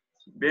mine.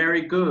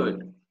 Very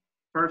good.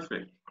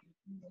 Perfect.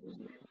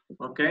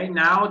 Okay,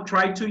 now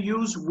try to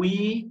use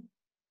we,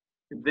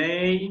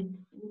 they,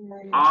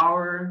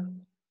 our.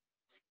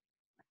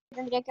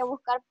 Tendría que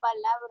buscar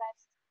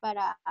palabras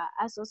para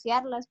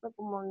asociarlas, pero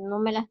como no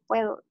me las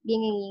puedo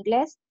bien en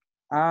inglés.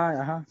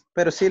 Ajá.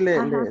 Pero sí le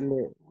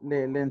entendió,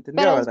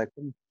 Pero, ¿verdad?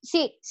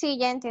 sí,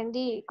 ya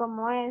entendí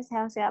cómo es,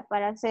 o sea,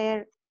 para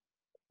hacer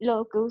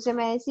lo que usted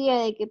me decía,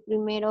 de que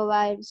primero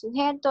va el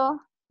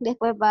sujeto,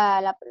 después va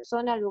la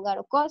persona, lugar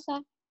o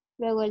cosa,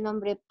 luego el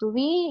nombre to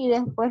be y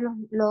después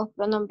los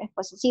pronombres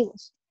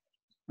posesivos.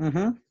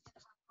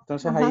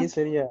 Entonces ahí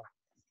sería,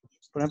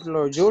 por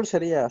ejemplo, your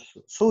sería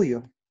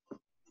suyo.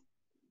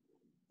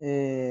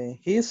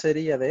 His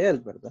sería de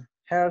él, ¿verdad?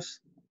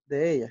 Hers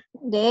de ella.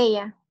 De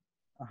ella.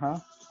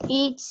 Ajá.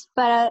 It's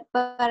para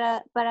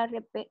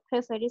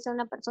referirse a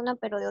una persona,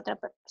 pero de otra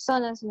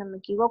persona, si no me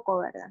equivoco,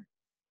 ¿verdad?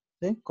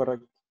 Sí,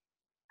 correcto.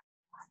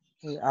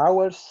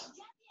 Ours,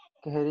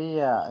 que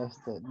sería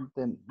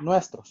de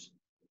nuestros.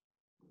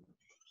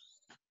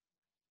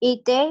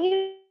 Y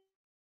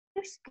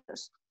theirs,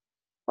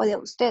 o de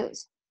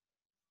ustedes.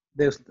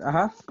 De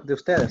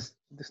ustedes.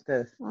 de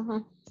ustedes.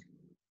 Ajá.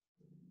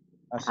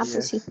 Así Ah,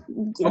 pues sí. es.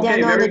 Ya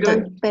Okay, no very ando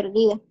tan good.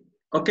 perdida.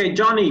 Okay,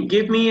 Johnny,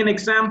 give me an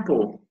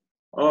example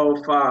of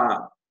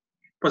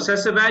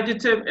possessive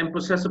adjective and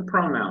possessive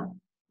pronoun.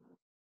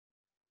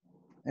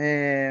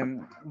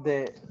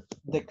 The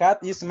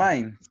cat is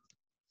mine.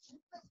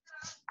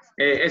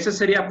 Ese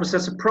sería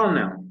possessive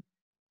pronoun.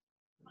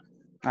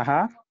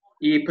 Ajá.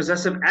 ¿Y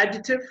possessive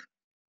adjective?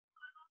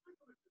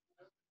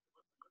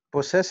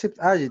 Possessive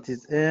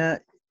adjective.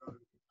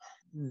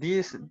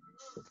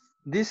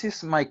 This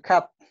is my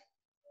cat.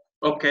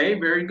 Okay,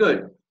 very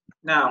good.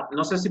 Now,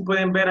 no sé si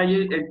pueden ver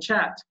ahí el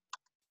chat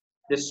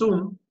de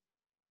Zoom,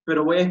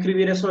 pero voy a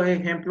escribir esos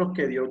ejemplos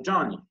que dio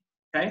Johnny.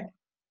 Okay.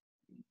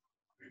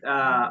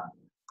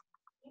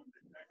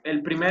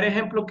 El primer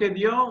ejemplo que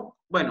dio,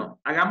 bueno,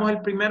 hagamos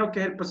el primero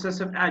que es el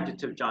possessive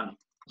adjective, Johnny.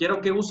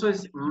 Quiero que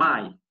uses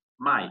my.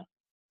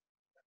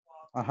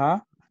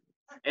 Ajá.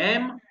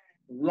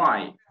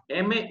 M-Y,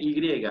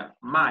 M-Y,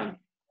 my.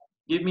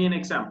 Give me an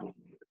example.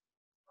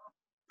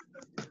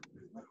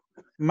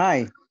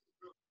 My.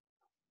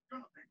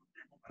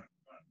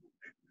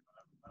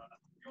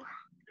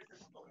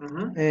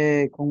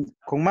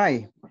 Con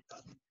my.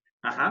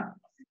 Ajá.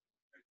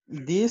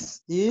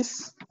 This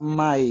is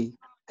my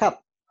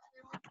cat.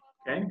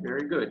 Okay,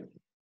 very good.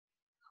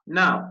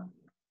 Now,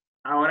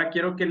 ahora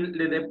quiero que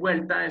le dé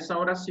vuelta a esa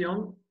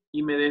oración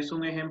y me des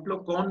un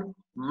ejemplo con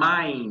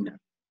mine.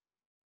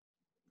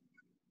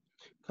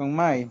 Con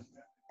my.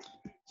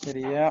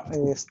 Sería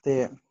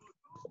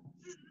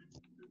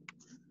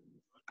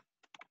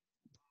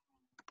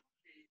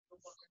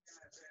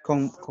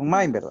con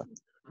mine, ¿verdad?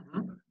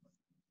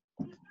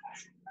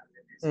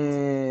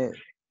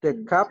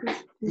 The cup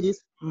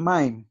is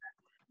mine.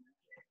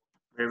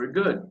 Very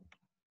good.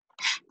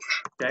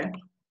 Okay.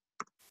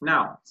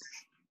 Now,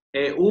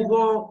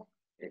 Hugo,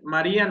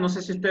 María, no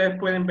sé si ustedes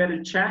pueden ver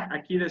el chat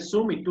aquí de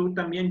Zoom y tú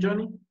también,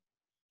 Johnny.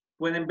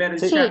 Pueden ver el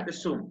Sí. chat de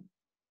Zoom.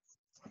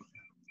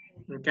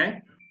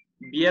 Okay.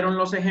 ¿Vieron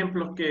los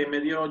ejemplos que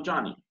me dio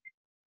Johnny?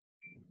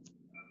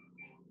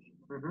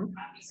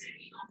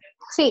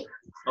 Sí.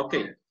 Ok.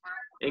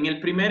 En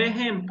el primer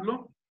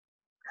ejemplo,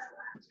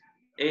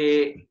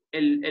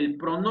 el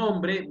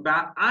pronombre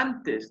va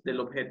antes del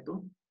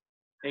objeto.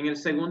 En el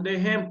segundo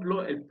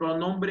ejemplo, el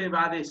pronombre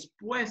va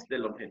después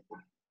del objeto.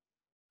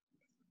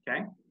 ¿Ok?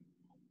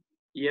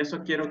 Y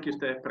eso quiero que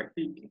ustedes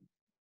practiquen.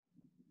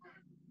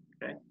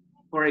 ¿Ok?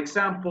 Por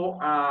ejemplo,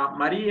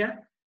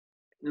 María,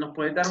 ¿nos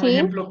puedes dar un Sí.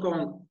 ejemplo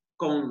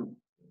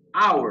con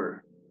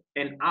hour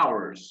and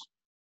hours?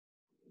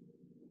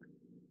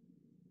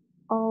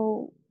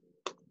 Oh.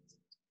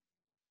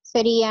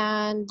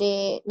 Serían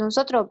de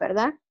nosotros,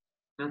 ¿verdad?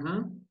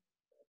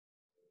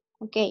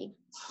 Ok.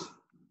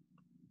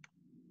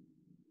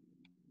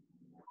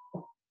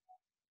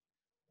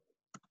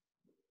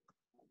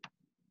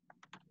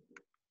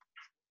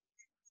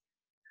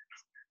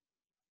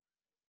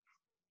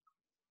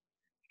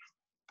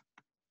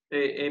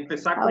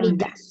 Empezar con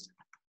Ahorita. this.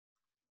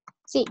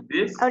 Sí,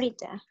 This.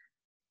 ahorita.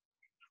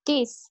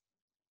 This.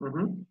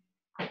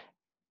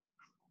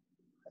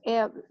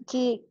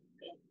 Que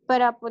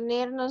para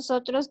poner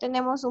nosotros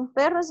tenemos un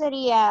perro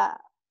sería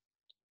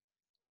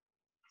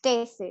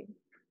tese.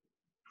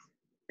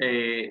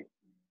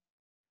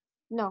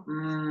 No.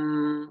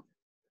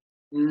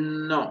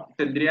 No,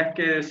 tendrías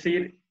que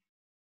decir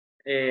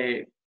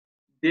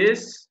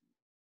this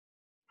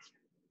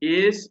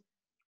is.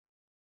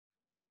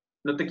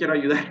 No te quiero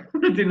ayudar,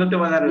 si no te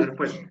voy a dar la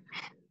respuesta.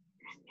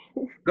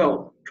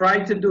 Go,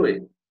 try to do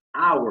it.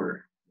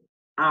 Hour.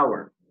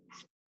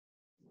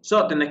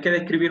 So, tenés que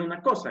describir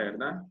una cosa,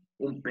 ¿verdad?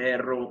 Un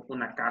perro,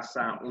 una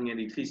casa, un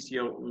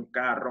edificio, un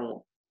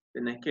carro.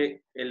 Tenés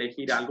que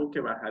elegir algo que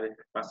vas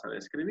a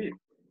describir.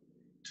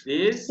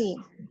 This. Sí.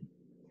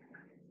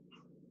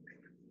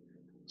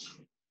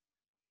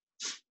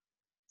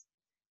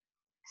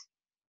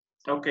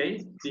 Ok,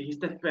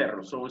 dijiste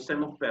perro, so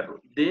usemos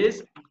perro.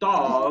 This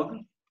dog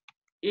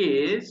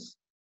is.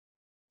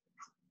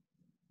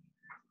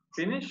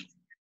 Finish.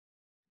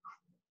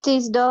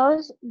 This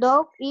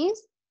dog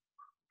is.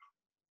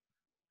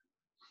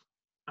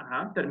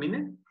 Ajá,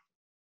 termine.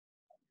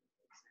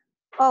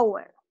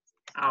 Our.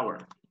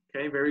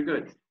 Okay, very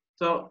good.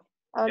 So,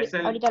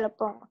 Ahorita lo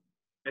pongo.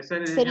 Ese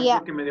es el Sería.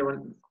 ejemplo que me dio.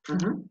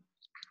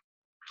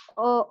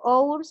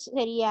 Our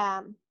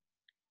sería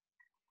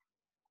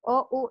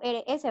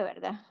O-U-R-S,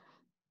 ¿verdad?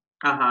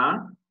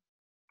 Ajá.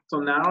 So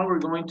now we're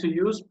going to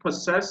use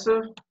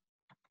possessive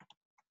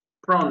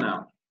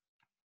pronoun.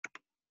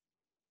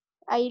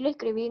 Ahí lo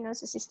escribí, no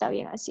sé si está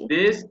bien así.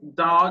 This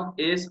dog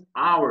is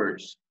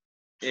ours.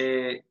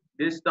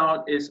 This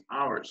dog is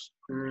ours.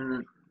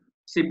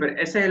 Sí, pero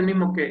ese es el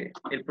mismo que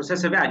el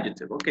possessive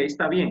adjective. Ok,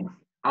 está bien.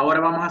 Ahora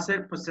vamos a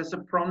hacer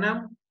possessive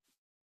pronoun.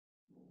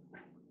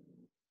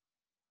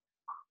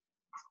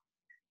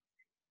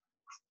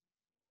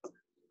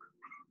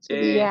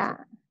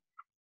 Sería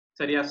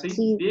así.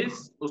 Sí.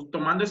 This,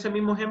 tomando ese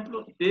mismo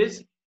ejemplo,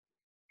 this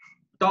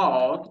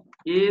dog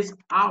is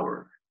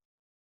our.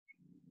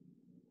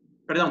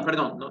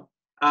 Perdón, no.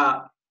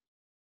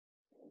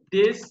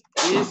 This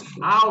is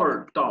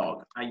our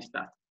dog. Ahí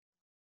está.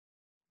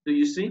 Do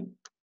you see?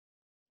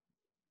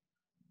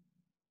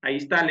 Ahí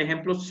está el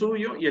ejemplo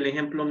suyo y el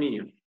ejemplo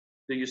mío.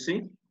 Do you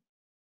see?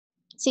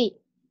 Sí.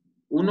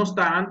 Uno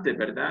está antes,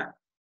 ¿verdad?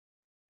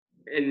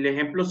 El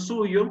ejemplo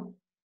suyo,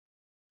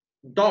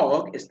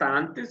 dog, está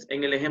antes.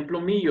 En el ejemplo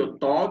mío,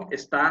 dog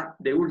está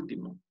de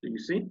último. Do you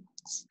see?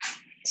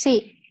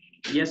 Sí.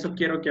 Y eso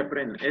quiero que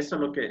aprenda. Eso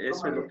es lo que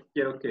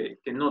quiero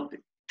que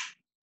note.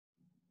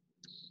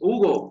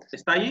 Hugo,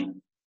 ¿está ahí?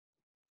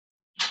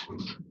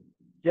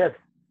 Yes.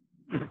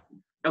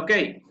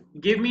 Okay,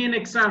 give me an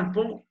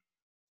example.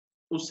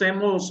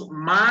 Usemos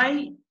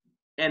my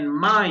and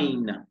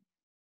mine.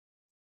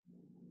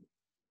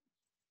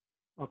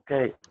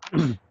 Okay.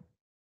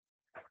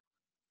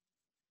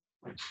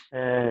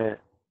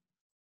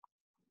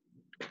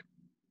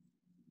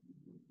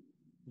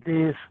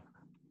 This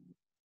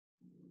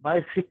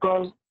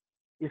bicycle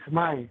is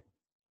mine.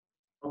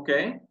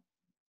 Okay.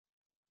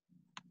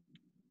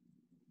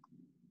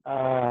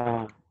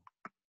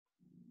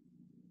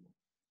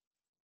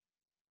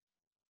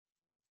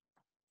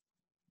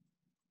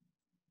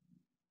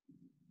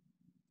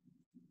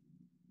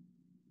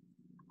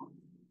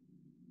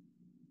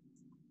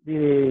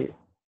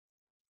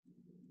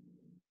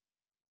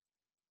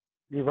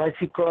 The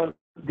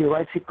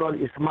bicycle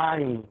is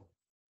mine.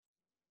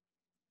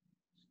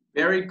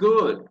 Very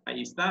good.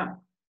 Ahí está.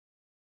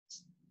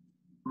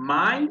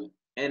 Mine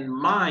and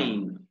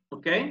mine.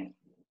 ¿Ok?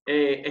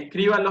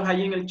 Escríbalos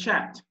ahí en el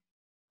chat.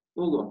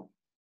 Hugo.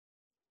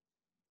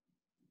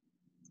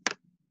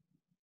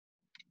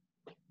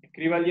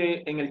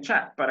 Escríbale en el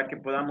chat para que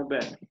podamos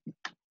ver.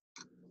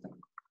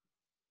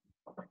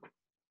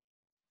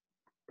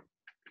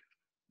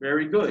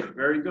 Very good.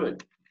 Very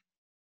good.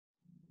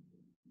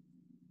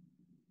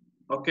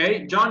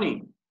 Okay,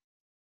 Johnny.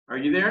 Are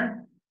you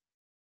there?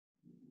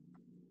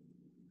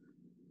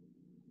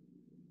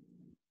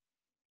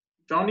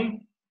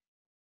 Johnny.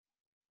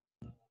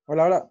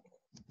 Hola, hola.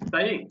 ¿Está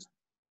ahí?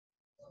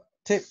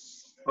 Sí.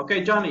 Ok,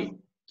 Johnny,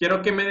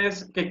 quiero que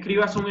que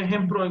escribas un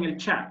ejemplo en el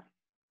chat.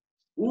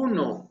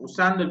 Uno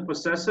usando el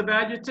possessive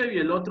adjective y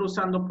el otro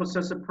usando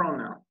possessive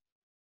pronoun.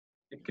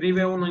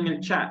 Escribe uno en el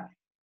chat.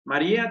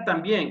 María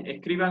también,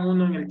 escriban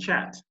uno en el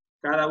chat,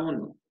 cada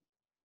uno.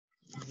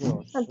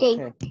 Ok.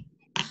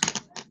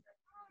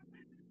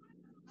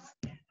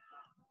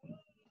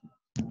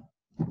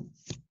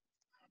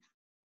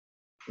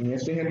 En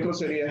este ejemplo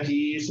sería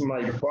he is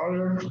my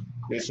father,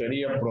 que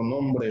sería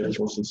pronombre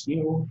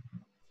posesivo.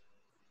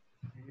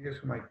 He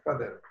is my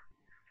father.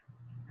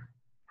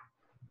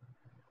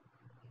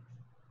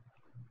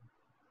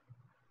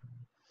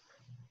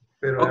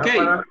 Pero Okay.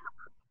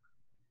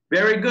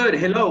 Very good.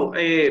 Hello.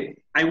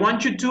 I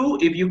want you to,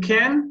 if you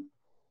can,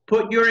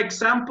 put your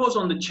examples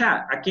on the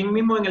chat. Aquí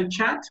mismo en el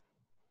chat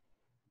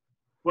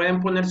pueden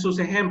poner sus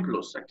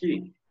ejemplos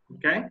aquí.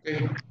 Okay.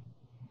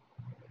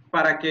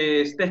 Para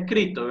que esté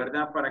escrito,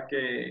 ¿verdad? Para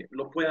que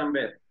lo puedan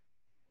ver.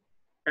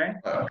 Okay.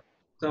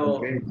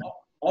 So,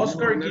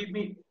 Oscar,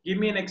 give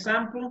me an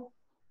example.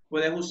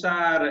 Puedes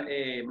usar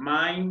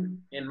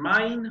mine and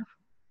mine.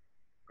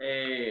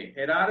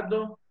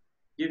 Gerardo,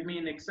 give me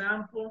an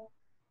example.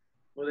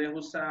 Puedes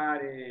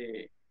usar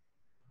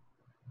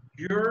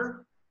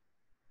your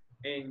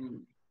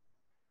en...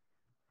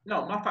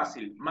 No, más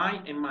fácil. My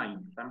and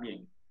mine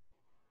también.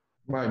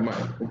 My,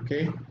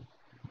 ok.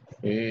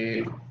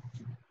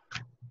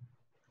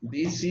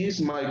 This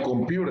is my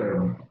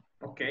computer.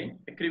 Ok,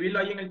 escribirlo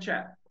ahí en el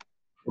chat.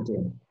 Ok.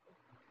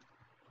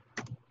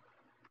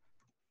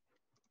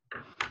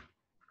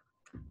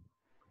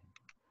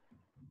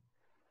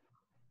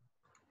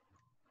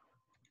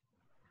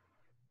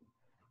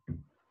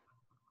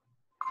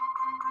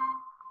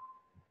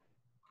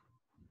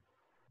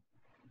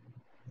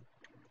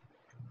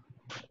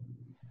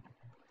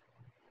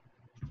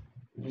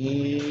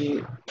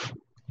 Y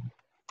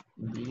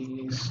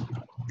this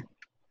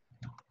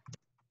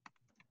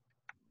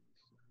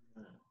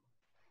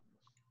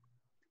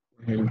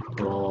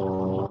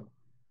ejemplo.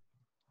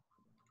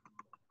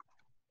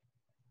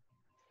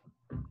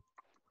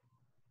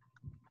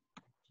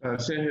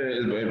 Ese es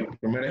el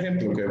primer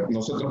ejemplo que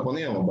nosotros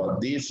poníamos. But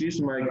this is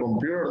my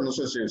computer. No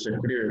sé si se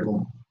escribe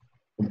con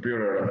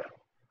computer.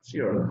 Sí,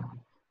 ¿verdad?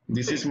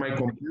 This is my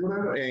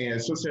computer.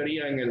 Eso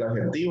sería en el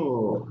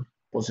adjetivo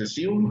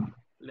posesivo.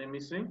 Let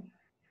me see.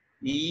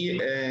 Y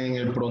en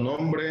el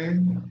pronombre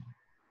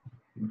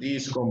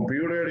this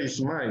computer is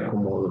mine,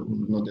 como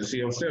nos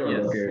decía usted,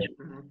 ¿verdad? Yes.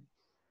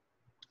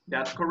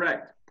 That's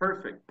correct.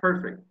 Perfect,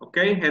 perfect. Ok,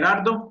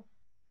 Gerardo,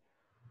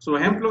 su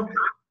ejemplo.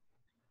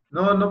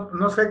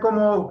 No sé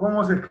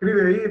cómo se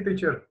escribe ahí,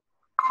 teacher.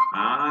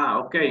 Ah,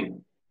 ok.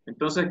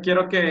 Entonces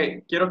quiero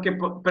que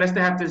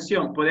prestes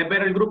atención. Puedes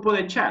ver el grupo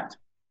de chat.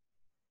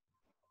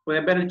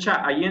 Puedes ver el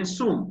chat ahí en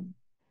Zoom.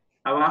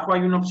 Abajo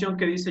hay una opción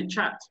que dice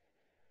chat.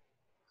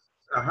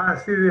 Ajá,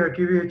 sí, de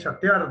aquí de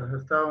chatear.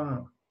 Está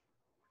uno.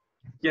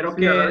 Quiero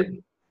Sí,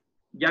 que...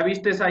 ¿Ya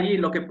vistes ahí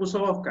lo que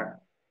puso Oscar?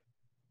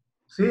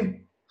 Sí,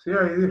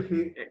 ahí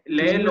dije.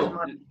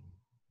 Léelo.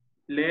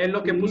 Lee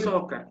lo que puso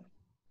Oscar.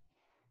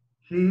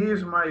 He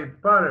is my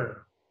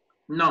father.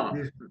 No,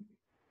 This-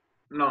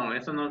 no,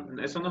 eso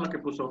no es lo que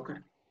puso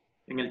Oscar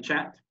en el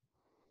chat.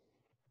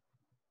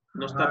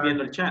 No está Ah,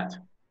 viendo el chat.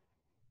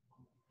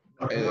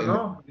 ¿Cómo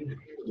no?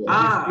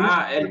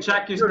 El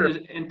chat que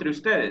entre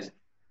ustedes.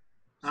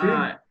 Sí.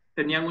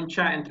 Tenían un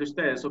chat entre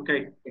ustedes, ok.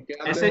 Es que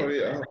antes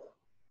había-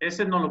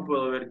 Ese no lo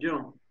puedo ver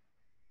yo.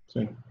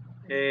 Sí.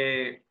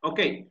 Ok.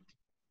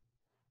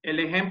 El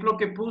ejemplo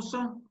que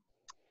puso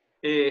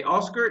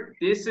Oscar,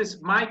 this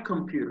is my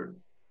computer.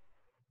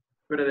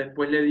 Pero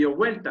después le dio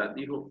vuelta.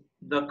 Dijo,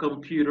 the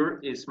computer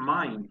is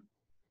mine.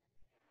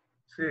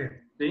 Sí.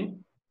 ¿Sí?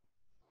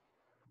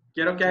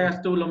 Quiero que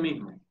hagas tú lo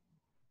mismo.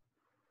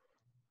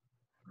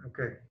 Ok.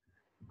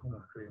 ¿Cómo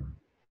escribo?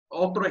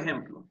 Otro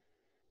ejemplo.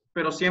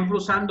 Pero siempre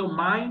usando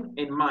mine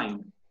en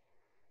mine.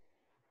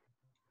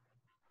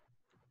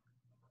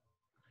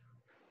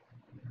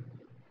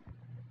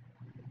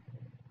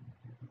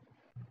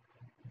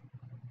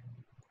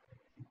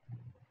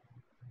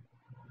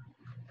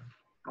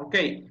 Ok,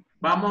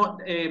 vamos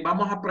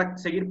a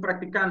seguir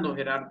practicando,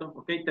 Gerardo.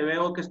 Ok, te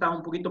veo que estás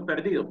un poquito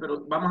perdido,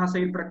 pero vamos a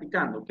seguir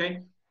practicando. Ok,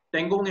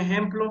 tengo un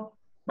ejemplo.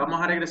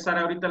 Vamos a regresar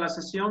ahorita a la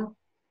sesión.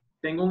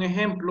 Tengo un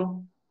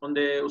ejemplo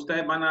donde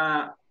ustedes van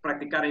a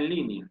practicar en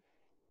línea.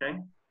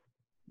 Ok,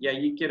 y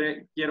allí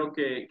quiero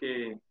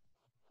que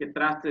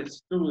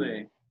trates tú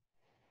de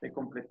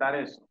completar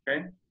eso.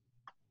 Ok.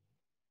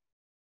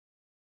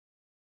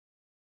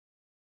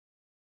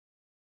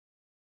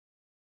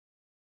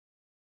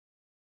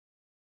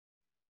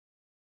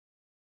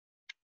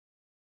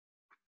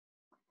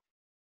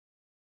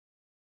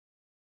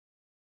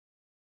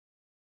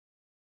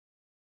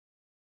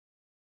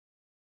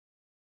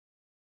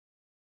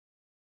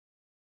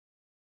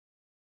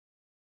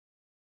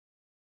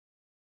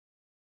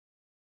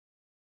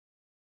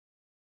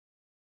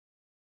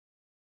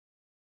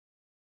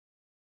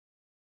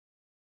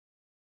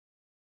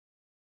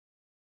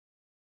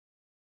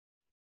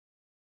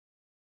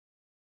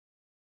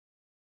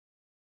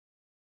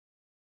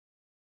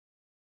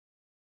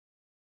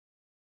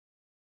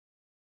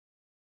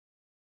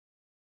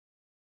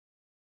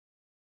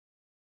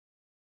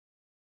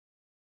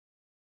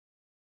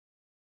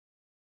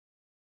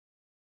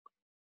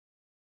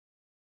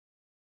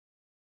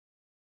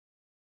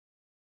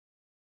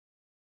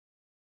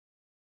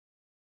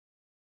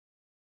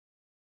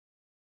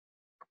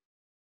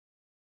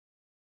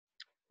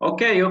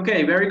 Okay,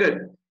 very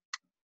good.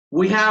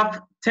 We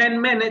have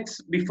 10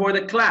 minutes before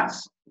the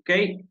class,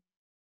 okay?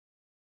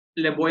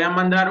 Les voy a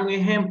mandar un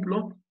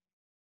ejemplo,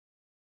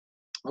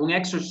 un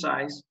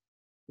exercise,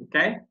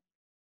 okay?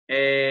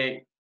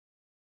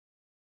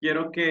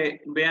 Quiero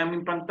que vean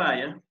mi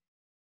pantalla.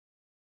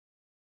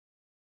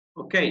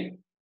 Okay.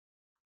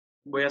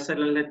 Voy a hacer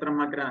las letras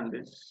más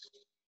grandes.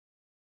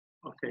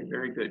 Okay,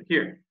 very good.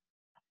 Here.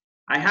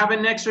 I have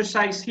an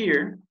exercise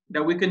here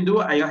that we can do.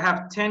 I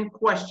have 10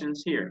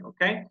 questions here,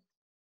 okay?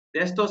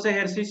 De estos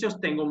ejercicios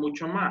tengo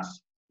mucho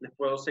más. Les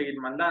puedo seguir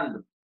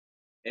mandando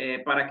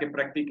para que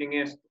practiquen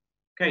esto.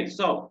 Okay,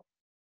 so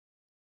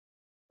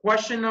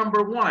question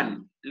number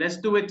 1. Let's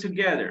do it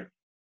together.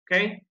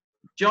 Okay,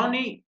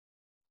 Johnny,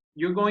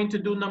 you're going to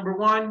do number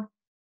 1.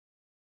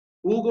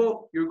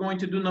 Hugo, you're going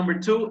to do number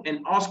 2,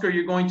 and Oscar,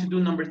 you're going to do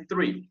number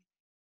 3.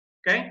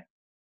 Okay?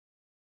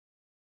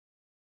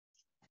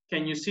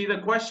 Can you see the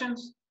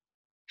questions?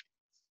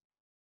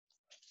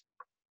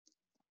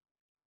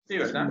 Sí,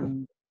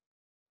 ¿verdad?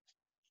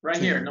 Right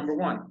here, number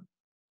 1.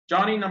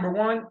 Johnny, number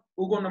 1.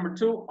 Hugo, number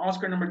 2.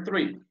 Oscar, number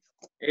 3.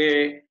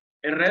 El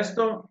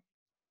resto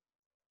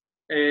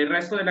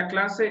de la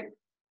clase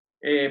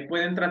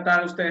pueden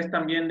tratar ustedes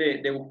también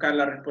de buscar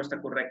la respuesta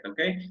correcta,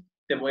 ¿ok?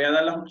 Te voy a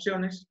dar las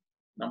opciones.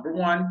 Number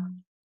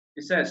 1,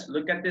 it says,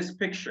 look at this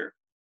picture.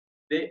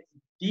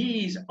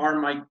 These are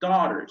my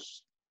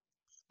daughters.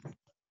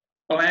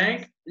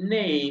 Blank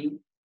name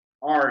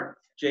are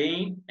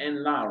Jane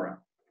and Laura.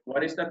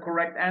 What is the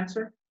correct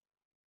answer?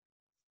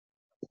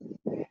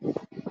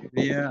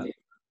 Yeah,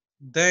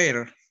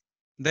 theirs.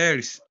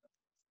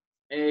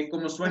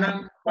 Como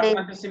suenan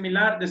bastante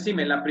similar,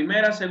 decime la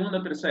primera,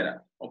 segunda,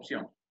 tercera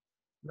opción.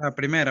 La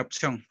primera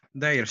opción,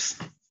 theirs.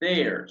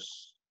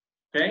 Theirs,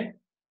 okay?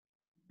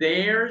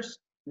 Theirs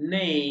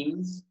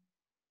names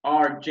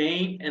are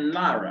Jane and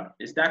Laura.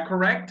 Is that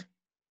correct?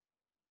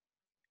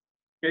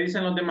 ¿Qué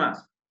dicen los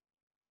demás?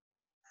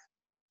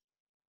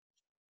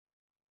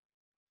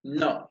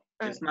 No,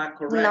 it's not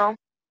correct. No,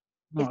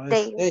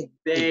 it's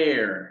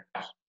There.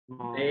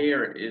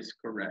 There is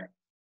correct.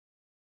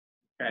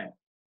 Okay.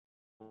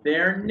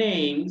 Their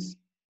names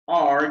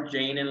are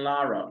Jane and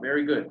Laura.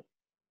 Very good.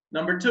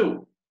 Number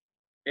 2.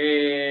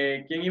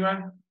 ¿Quién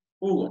iba?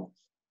 Hugo.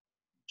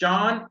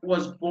 John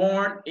was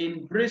born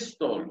in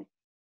Bristol,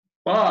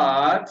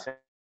 but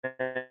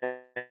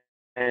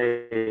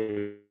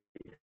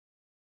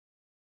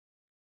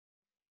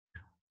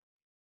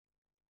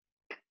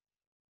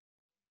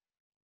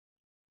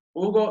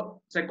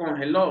Hugo se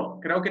congeló.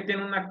 Creo que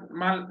tiene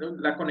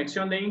la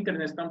conexión de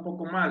internet está un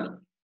poco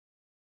malo.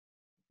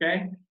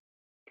 ¿Ok?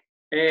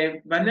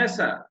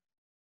 Vanessa,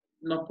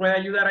 ¿nos puede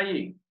ayudar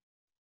allí?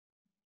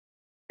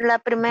 La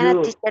primera,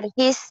 You. teacher,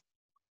 his.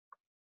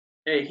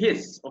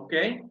 His,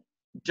 okay?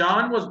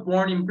 John was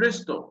born in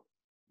Bristol,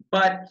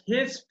 but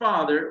his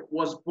father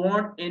was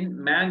born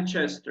in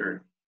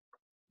Manchester.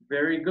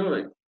 Very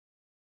good.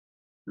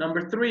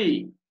 Number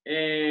 3,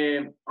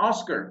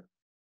 Oscar.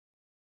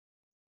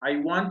 I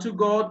want to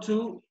go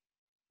to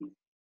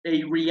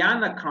a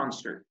Rihanna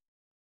concert.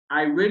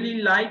 I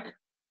really like.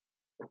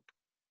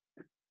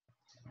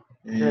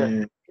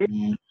 Here.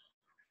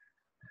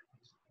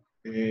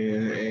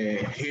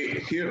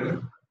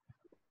 Here.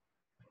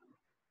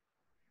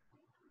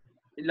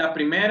 La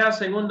primera,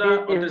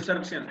 segunda o tercera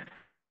opción.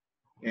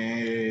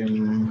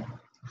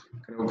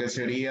 Creo que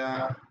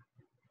sería,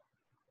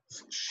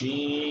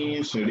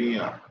 sí,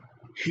 sería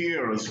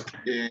here's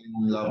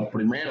en la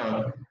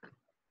primera.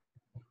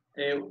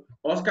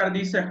 Oscar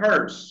dice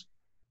hers.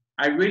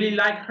 I really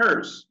like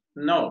hers.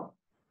 No,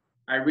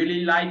 I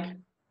really like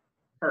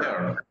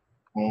her.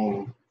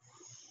 Oh.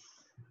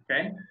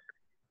 Okay,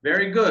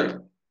 very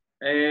good.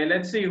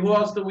 Let's see, who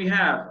else do we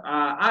have?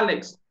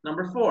 Alex,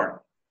 number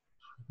 4.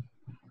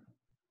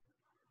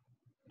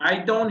 I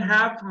don't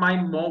have my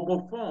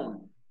mobile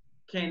phone.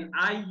 Can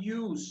I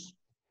use?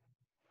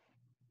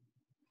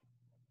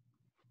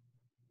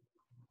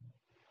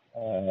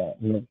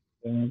 No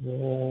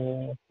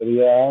tengo,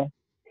 sería,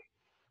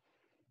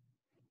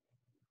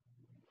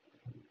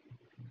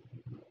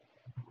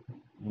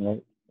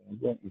 no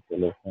tengo mi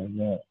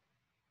teléfono.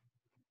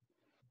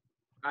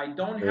 I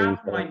don't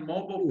have my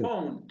mobile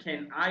phone.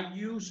 Can I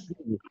use?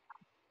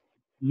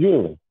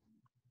 You,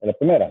 la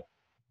primera.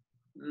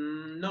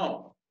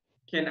 No.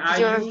 Can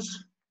I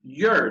use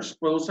yours?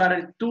 Puedo usar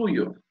el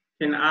tuyo.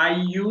 Can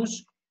I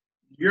use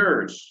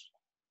yours?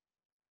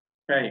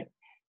 Okay.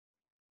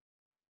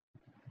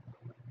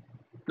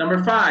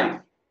 Number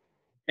 5.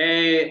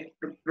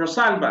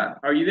 Rosalba,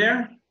 are you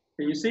there?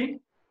 Can you see?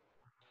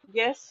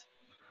 Yes.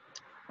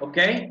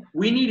 Okay.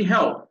 We need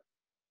help.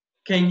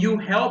 Can you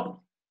help?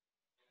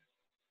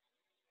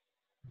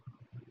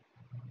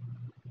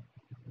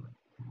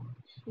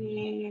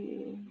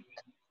 Sí.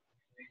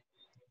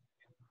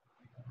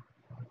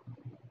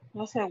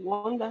 La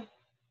segunda.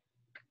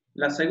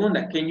 La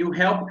segunda. Can you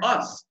help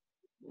us?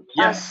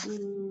 Yes.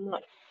 No.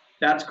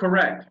 That's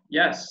correct.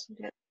 Yes.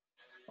 Yes.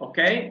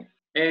 Okay.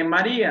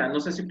 María, no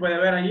sé si puede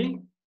ver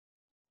allí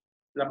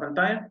la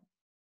pantalla.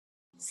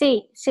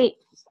 Sí, sí.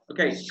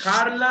 Okay,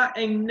 Carla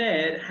and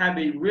Ned have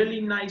a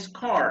really nice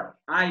car.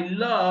 I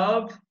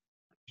love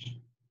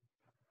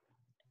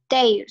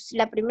Theirs,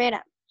 la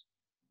primera.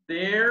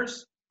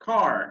 theirs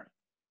car.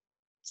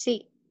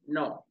 Sí.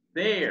 No,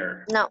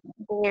 their No,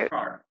 their.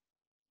 car.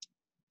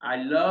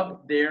 I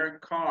love their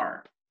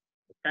car.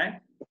 Okay.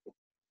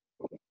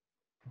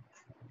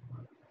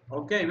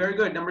 Okay, very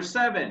good. Number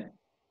 7.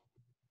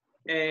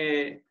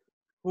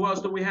 Who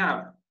else do we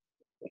have?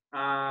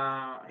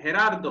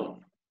 Gerardo.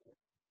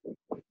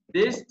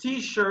 This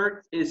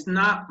t-shirt is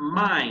not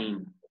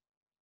mine.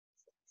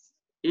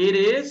 It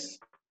is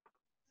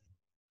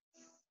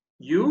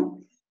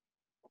you,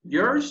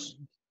 yours.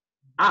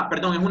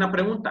 Perdón, es una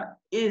pregunta.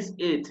 Is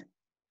it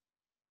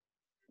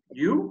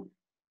you,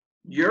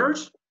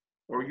 yours,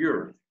 or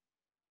yours?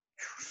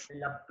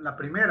 La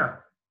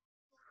primera.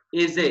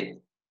 Is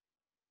it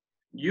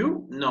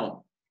you?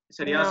 No.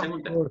 Sería la No.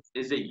 segunda. Yours.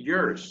 Is it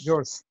yours?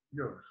 Yours.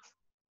 Yours.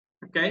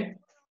 Okay.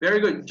 Very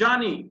good.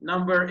 Johnny,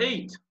 number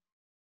 8.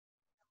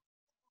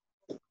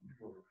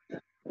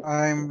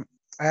 I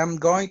am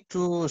going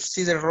to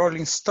see the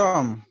Rolling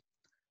Stone.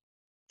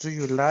 Do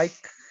you like?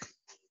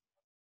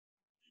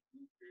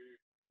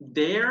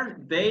 Their,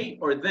 they,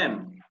 or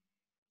them?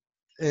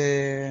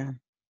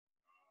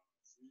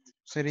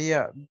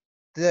 Sería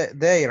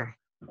their.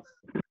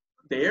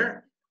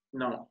 Their?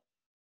 No.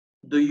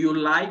 Do you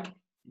like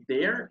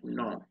their?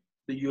 No.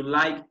 Do you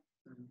like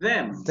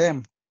them?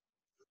 Them.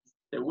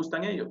 ¿Te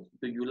gustan ellos?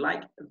 Do you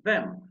like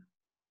them?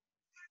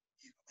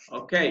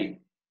 Okay.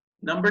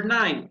 Number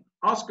 9,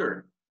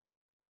 Oscar.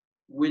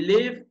 We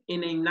live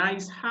in a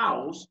nice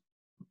house,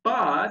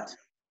 but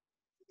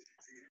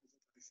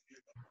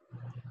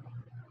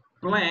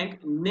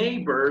blank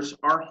neighbors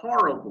are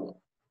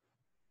horrible.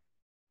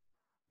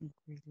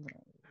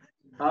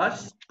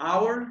 Us,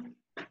 our,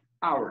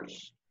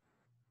 ours.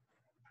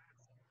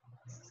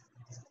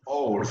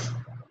 Ours.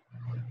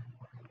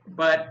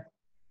 But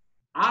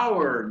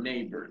our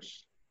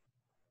neighbors,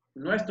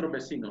 nuestros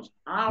vecinos,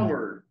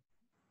 our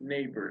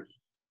neighbors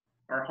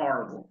are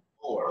horrible.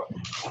 Or.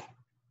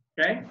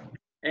 Okay?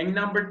 And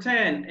number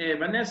 10,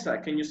 Vanessa,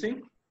 can you see?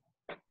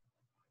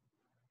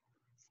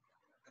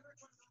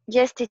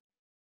 Yes,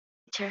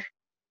 teacher.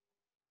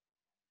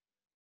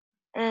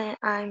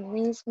 I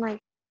miss my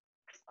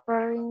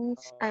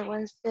parents. I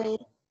want to say.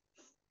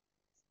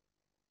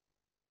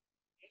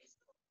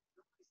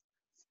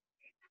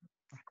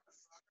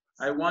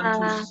 I want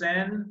to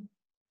send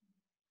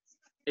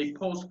a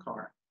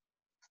postcard.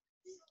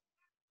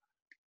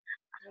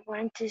 I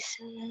want to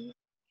say.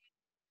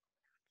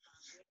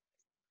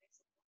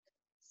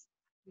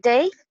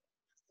 They?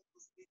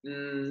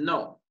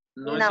 No,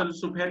 no es el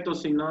sujeto,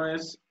 sino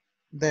es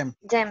Them.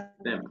 Them.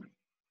 them.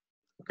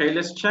 Okay,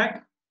 let's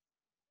check.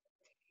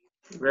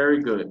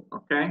 Very good,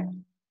 okay.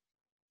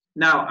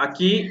 Now,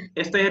 aquí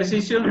este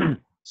ejercicio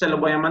se lo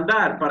voy a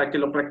mandar para que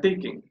lo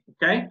practiquen,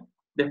 okay.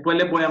 Después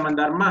les voy a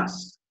mandar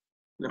más.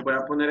 Les voy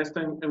a poner esto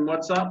en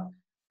WhatsApp.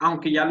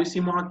 Aunque ya lo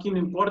hicimos aquí, no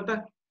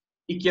importa.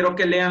 Y quiero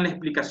que lean la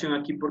explicación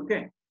aquí por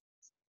qué.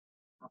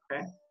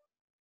 Okay.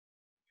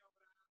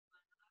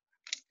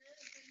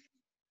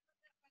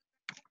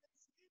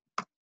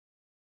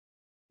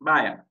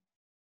 Vaya.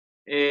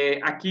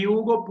 Aquí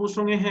Hugo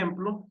puso un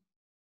ejemplo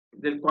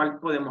del cual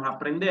podemos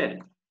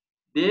aprender.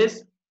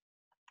 This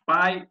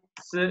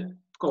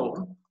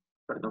bicycle,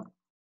 perdón,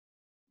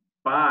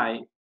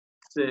 bicycle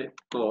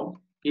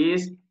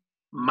is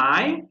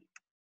my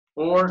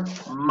or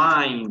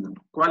mine.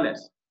 ¿Cuál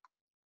es?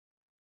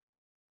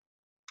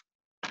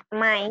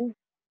 Mine.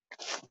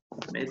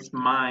 Es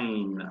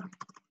mine.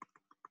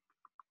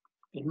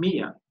 Es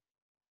mía.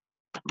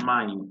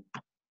 Mine.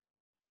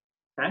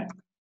 Okay.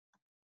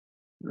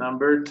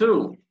 Number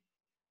 2.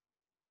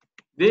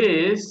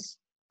 This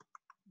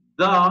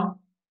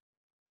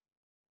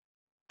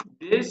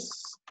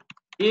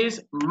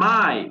is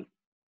my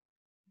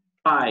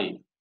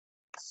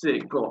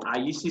bicycle.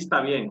 Ahí sí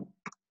está bien.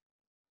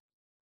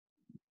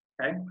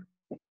 Okay.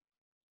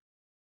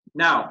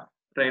 Now,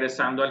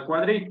 regresando al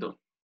cuadrito.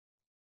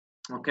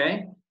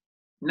 Okay.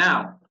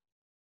 Now,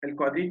 el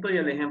cuadrito y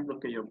el ejemplo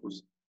que yo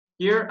puse.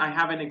 Here I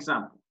have an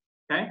example.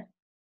 Okay.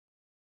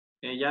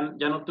 Ya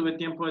no tuve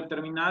tiempo de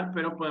terminar,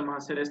 pero podemos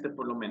hacer este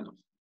por lo menos.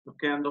 Nos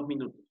quedan 2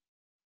 minutos.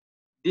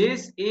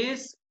 This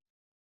is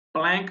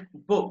blank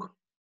book.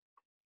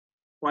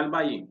 ¿Cuál va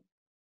ahí?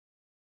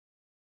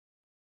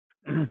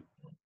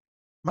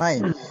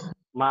 Mine.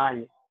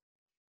 My.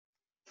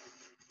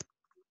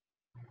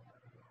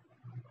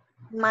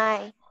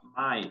 My.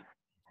 My.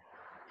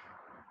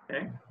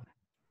 Okay.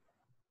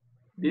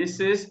 This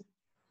is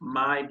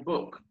my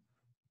book.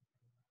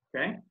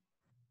 Okay.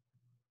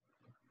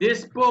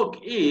 This book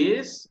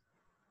is.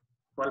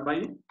 ¿Cuál va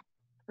ahí?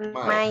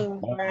 Mine.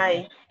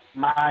 My.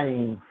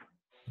 Mine.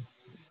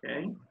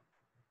 Okay.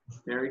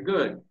 Very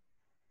good.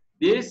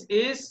 This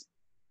is.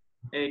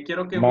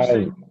 Quiero que My.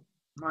 usen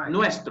Mine.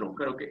 nuestro.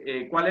 Creo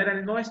que, ¿cuál era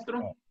el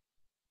nuestro?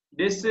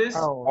 This is.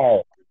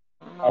 Our.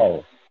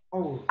 Oh.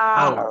 Oh.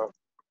 Our.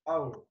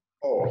 Oh.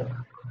 Oh,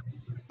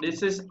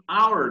 This is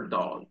our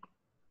dog.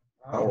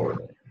 our.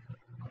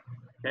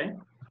 Okay.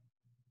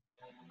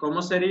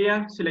 ¿Cómo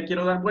sería si le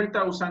quiero dar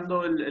vuelta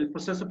usando el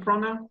possessive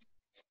pronoun?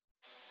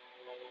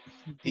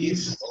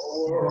 Is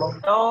our.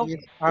 Dog.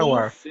 Is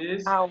our.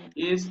 This Our.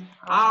 is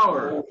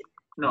our.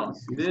 No,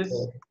 this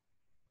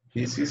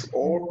This is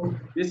our.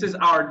 is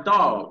our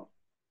dog.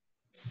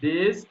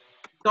 This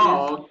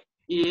dog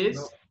is.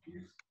 No.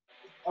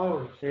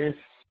 Ours. Is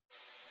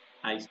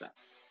Ahí está.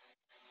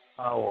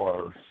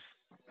 ours.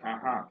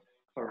 Ajá.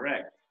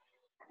 Correct.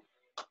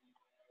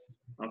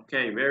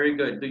 Okay, very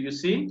good. Do you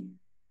see?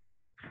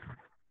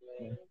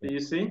 Do you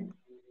see?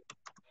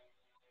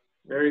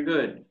 Very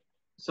good.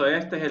 So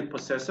este es el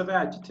possessive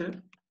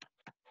adjective.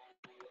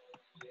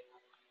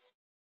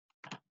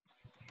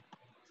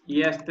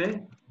 Y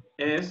este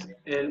es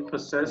el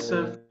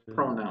possessive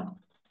pronoun.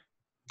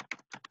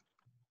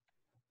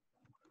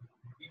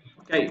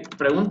 Ok,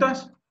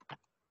 ¿preguntas?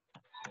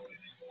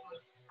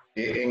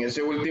 En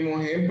ese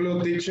último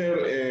ejemplo, teacher,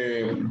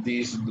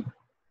 this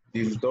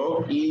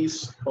dog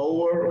is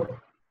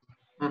our.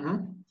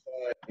 Ujú.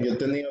 Yo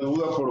tenía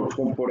duda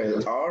por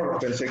el R,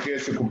 pensé que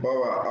se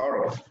ocupaba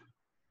R.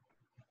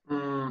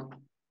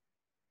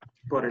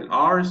 Por el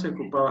R se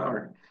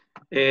ocupaba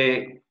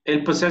R.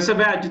 El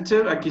possessive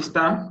adjective, aquí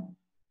está,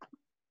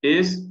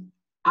 es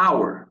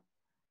our.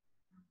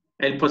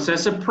 El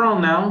possessive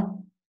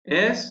pronoun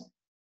es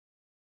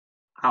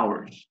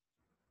ours.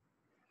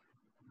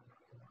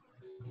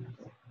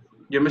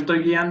 Yo me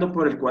estoy guiando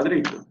por el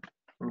cuadrito.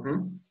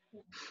 Ujú.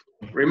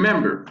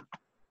 Remember,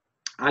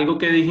 algo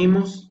que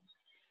dijimos,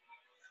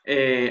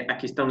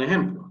 aquí está un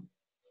ejemplo.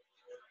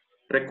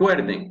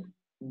 Recuerden,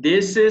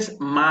 this is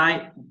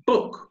my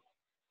book.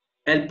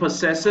 El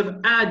possessive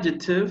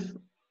adjective,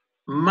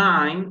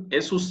 mine,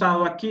 es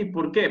usado aquí.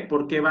 ¿Por qué?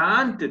 Porque va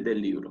antes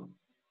del libro.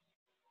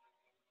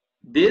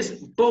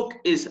 This book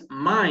is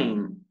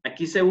mine.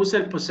 Aquí se usa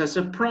el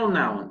possessive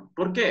pronoun.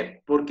 ¿Por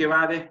qué? Porque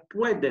va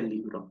después del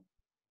libro.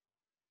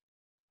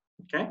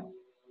 ¿Ok?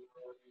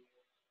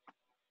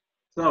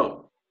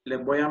 So,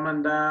 les voy a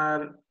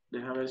mandar,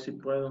 déjame ver si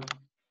puedo.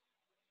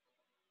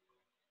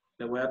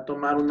 Le voy a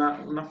tomar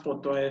una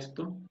foto a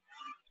esto.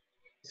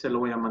 Se lo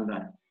voy a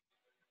mandar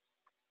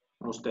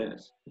a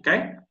ustedes. ¿Ok?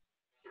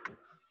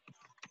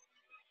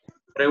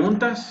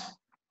 ¿Preguntas?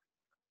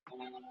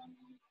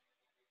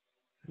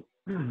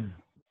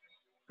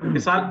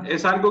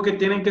 Es algo que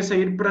tienen que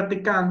seguir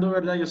practicando,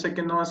 ¿verdad? Yo sé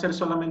que no va a ser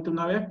solamente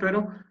una vez,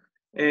 pero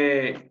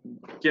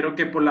quiero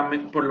que por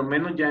lo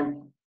menos ya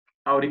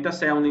ahorita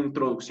sea una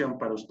introducción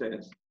para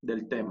ustedes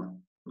del tema.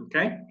 ¿Ok?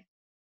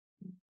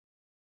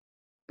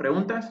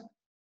 ¿Preguntas?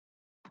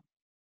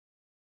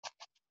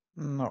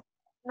 No.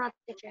 Not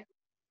teacher.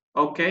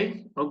 Ok,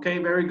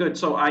 very good.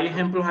 So, hay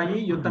ejemplos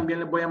allí. Yo también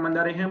les voy a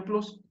mandar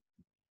ejemplos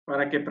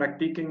Para que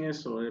practiquen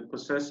eso, el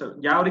possessive.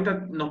 Ya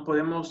ahorita nos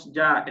podemos,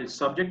 ya el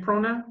subject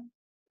pronoun,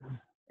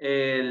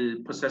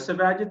 el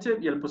possessive adjective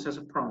y el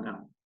possessive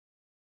pronoun.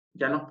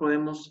 Ya nos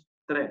podemos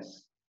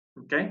 3.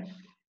 ¿Ok?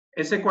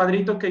 Ese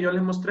cuadrito que yo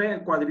les mostré,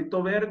 el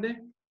cuadrito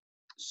verde,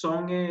 es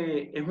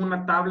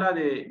una tabla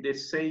de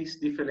 6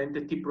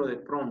 diferentes tipos de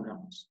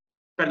pronouns.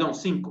 Perdón,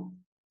 5.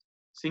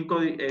 5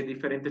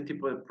 diferentes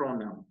tipos de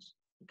pronouns.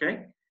 ¿Ok?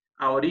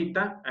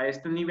 Ahorita, a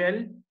este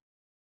nivel,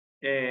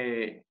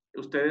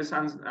 ustedes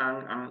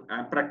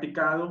han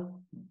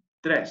practicado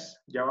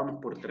 3. Ya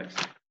vamos por 3.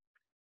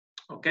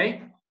 ¿Ok?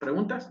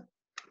 ¿Preguntas?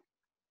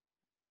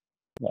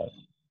 No.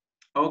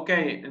 Ok,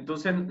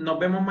 entonces nos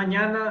vemos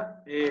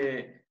mañana.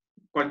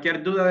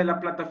 Cualquier duda de la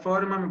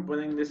plataforma me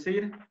pueden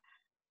decir,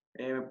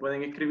 me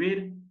pueden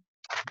escribir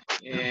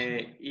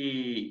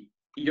y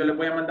yo les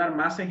voy a mandar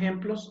más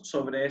ejemplos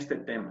sobre este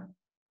tema.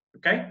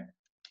 Ok?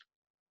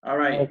 All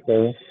right.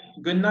 Okay.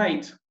 Good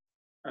night.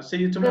 I'll see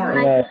you Good tomorrow.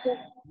 night, Good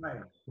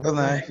teacher. Good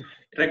night.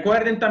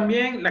 Recuerden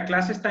también, la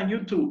clase está en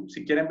YouTube.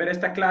 Si quieren ver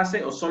esta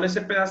clase o solo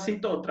ese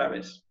pedacito, otra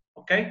vez.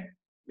 ¿Ok?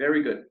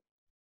 Very good.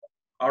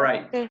 All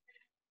right. Okay.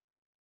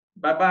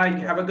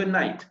 Bye-bye. Have a good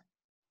night.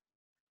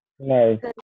 night. Good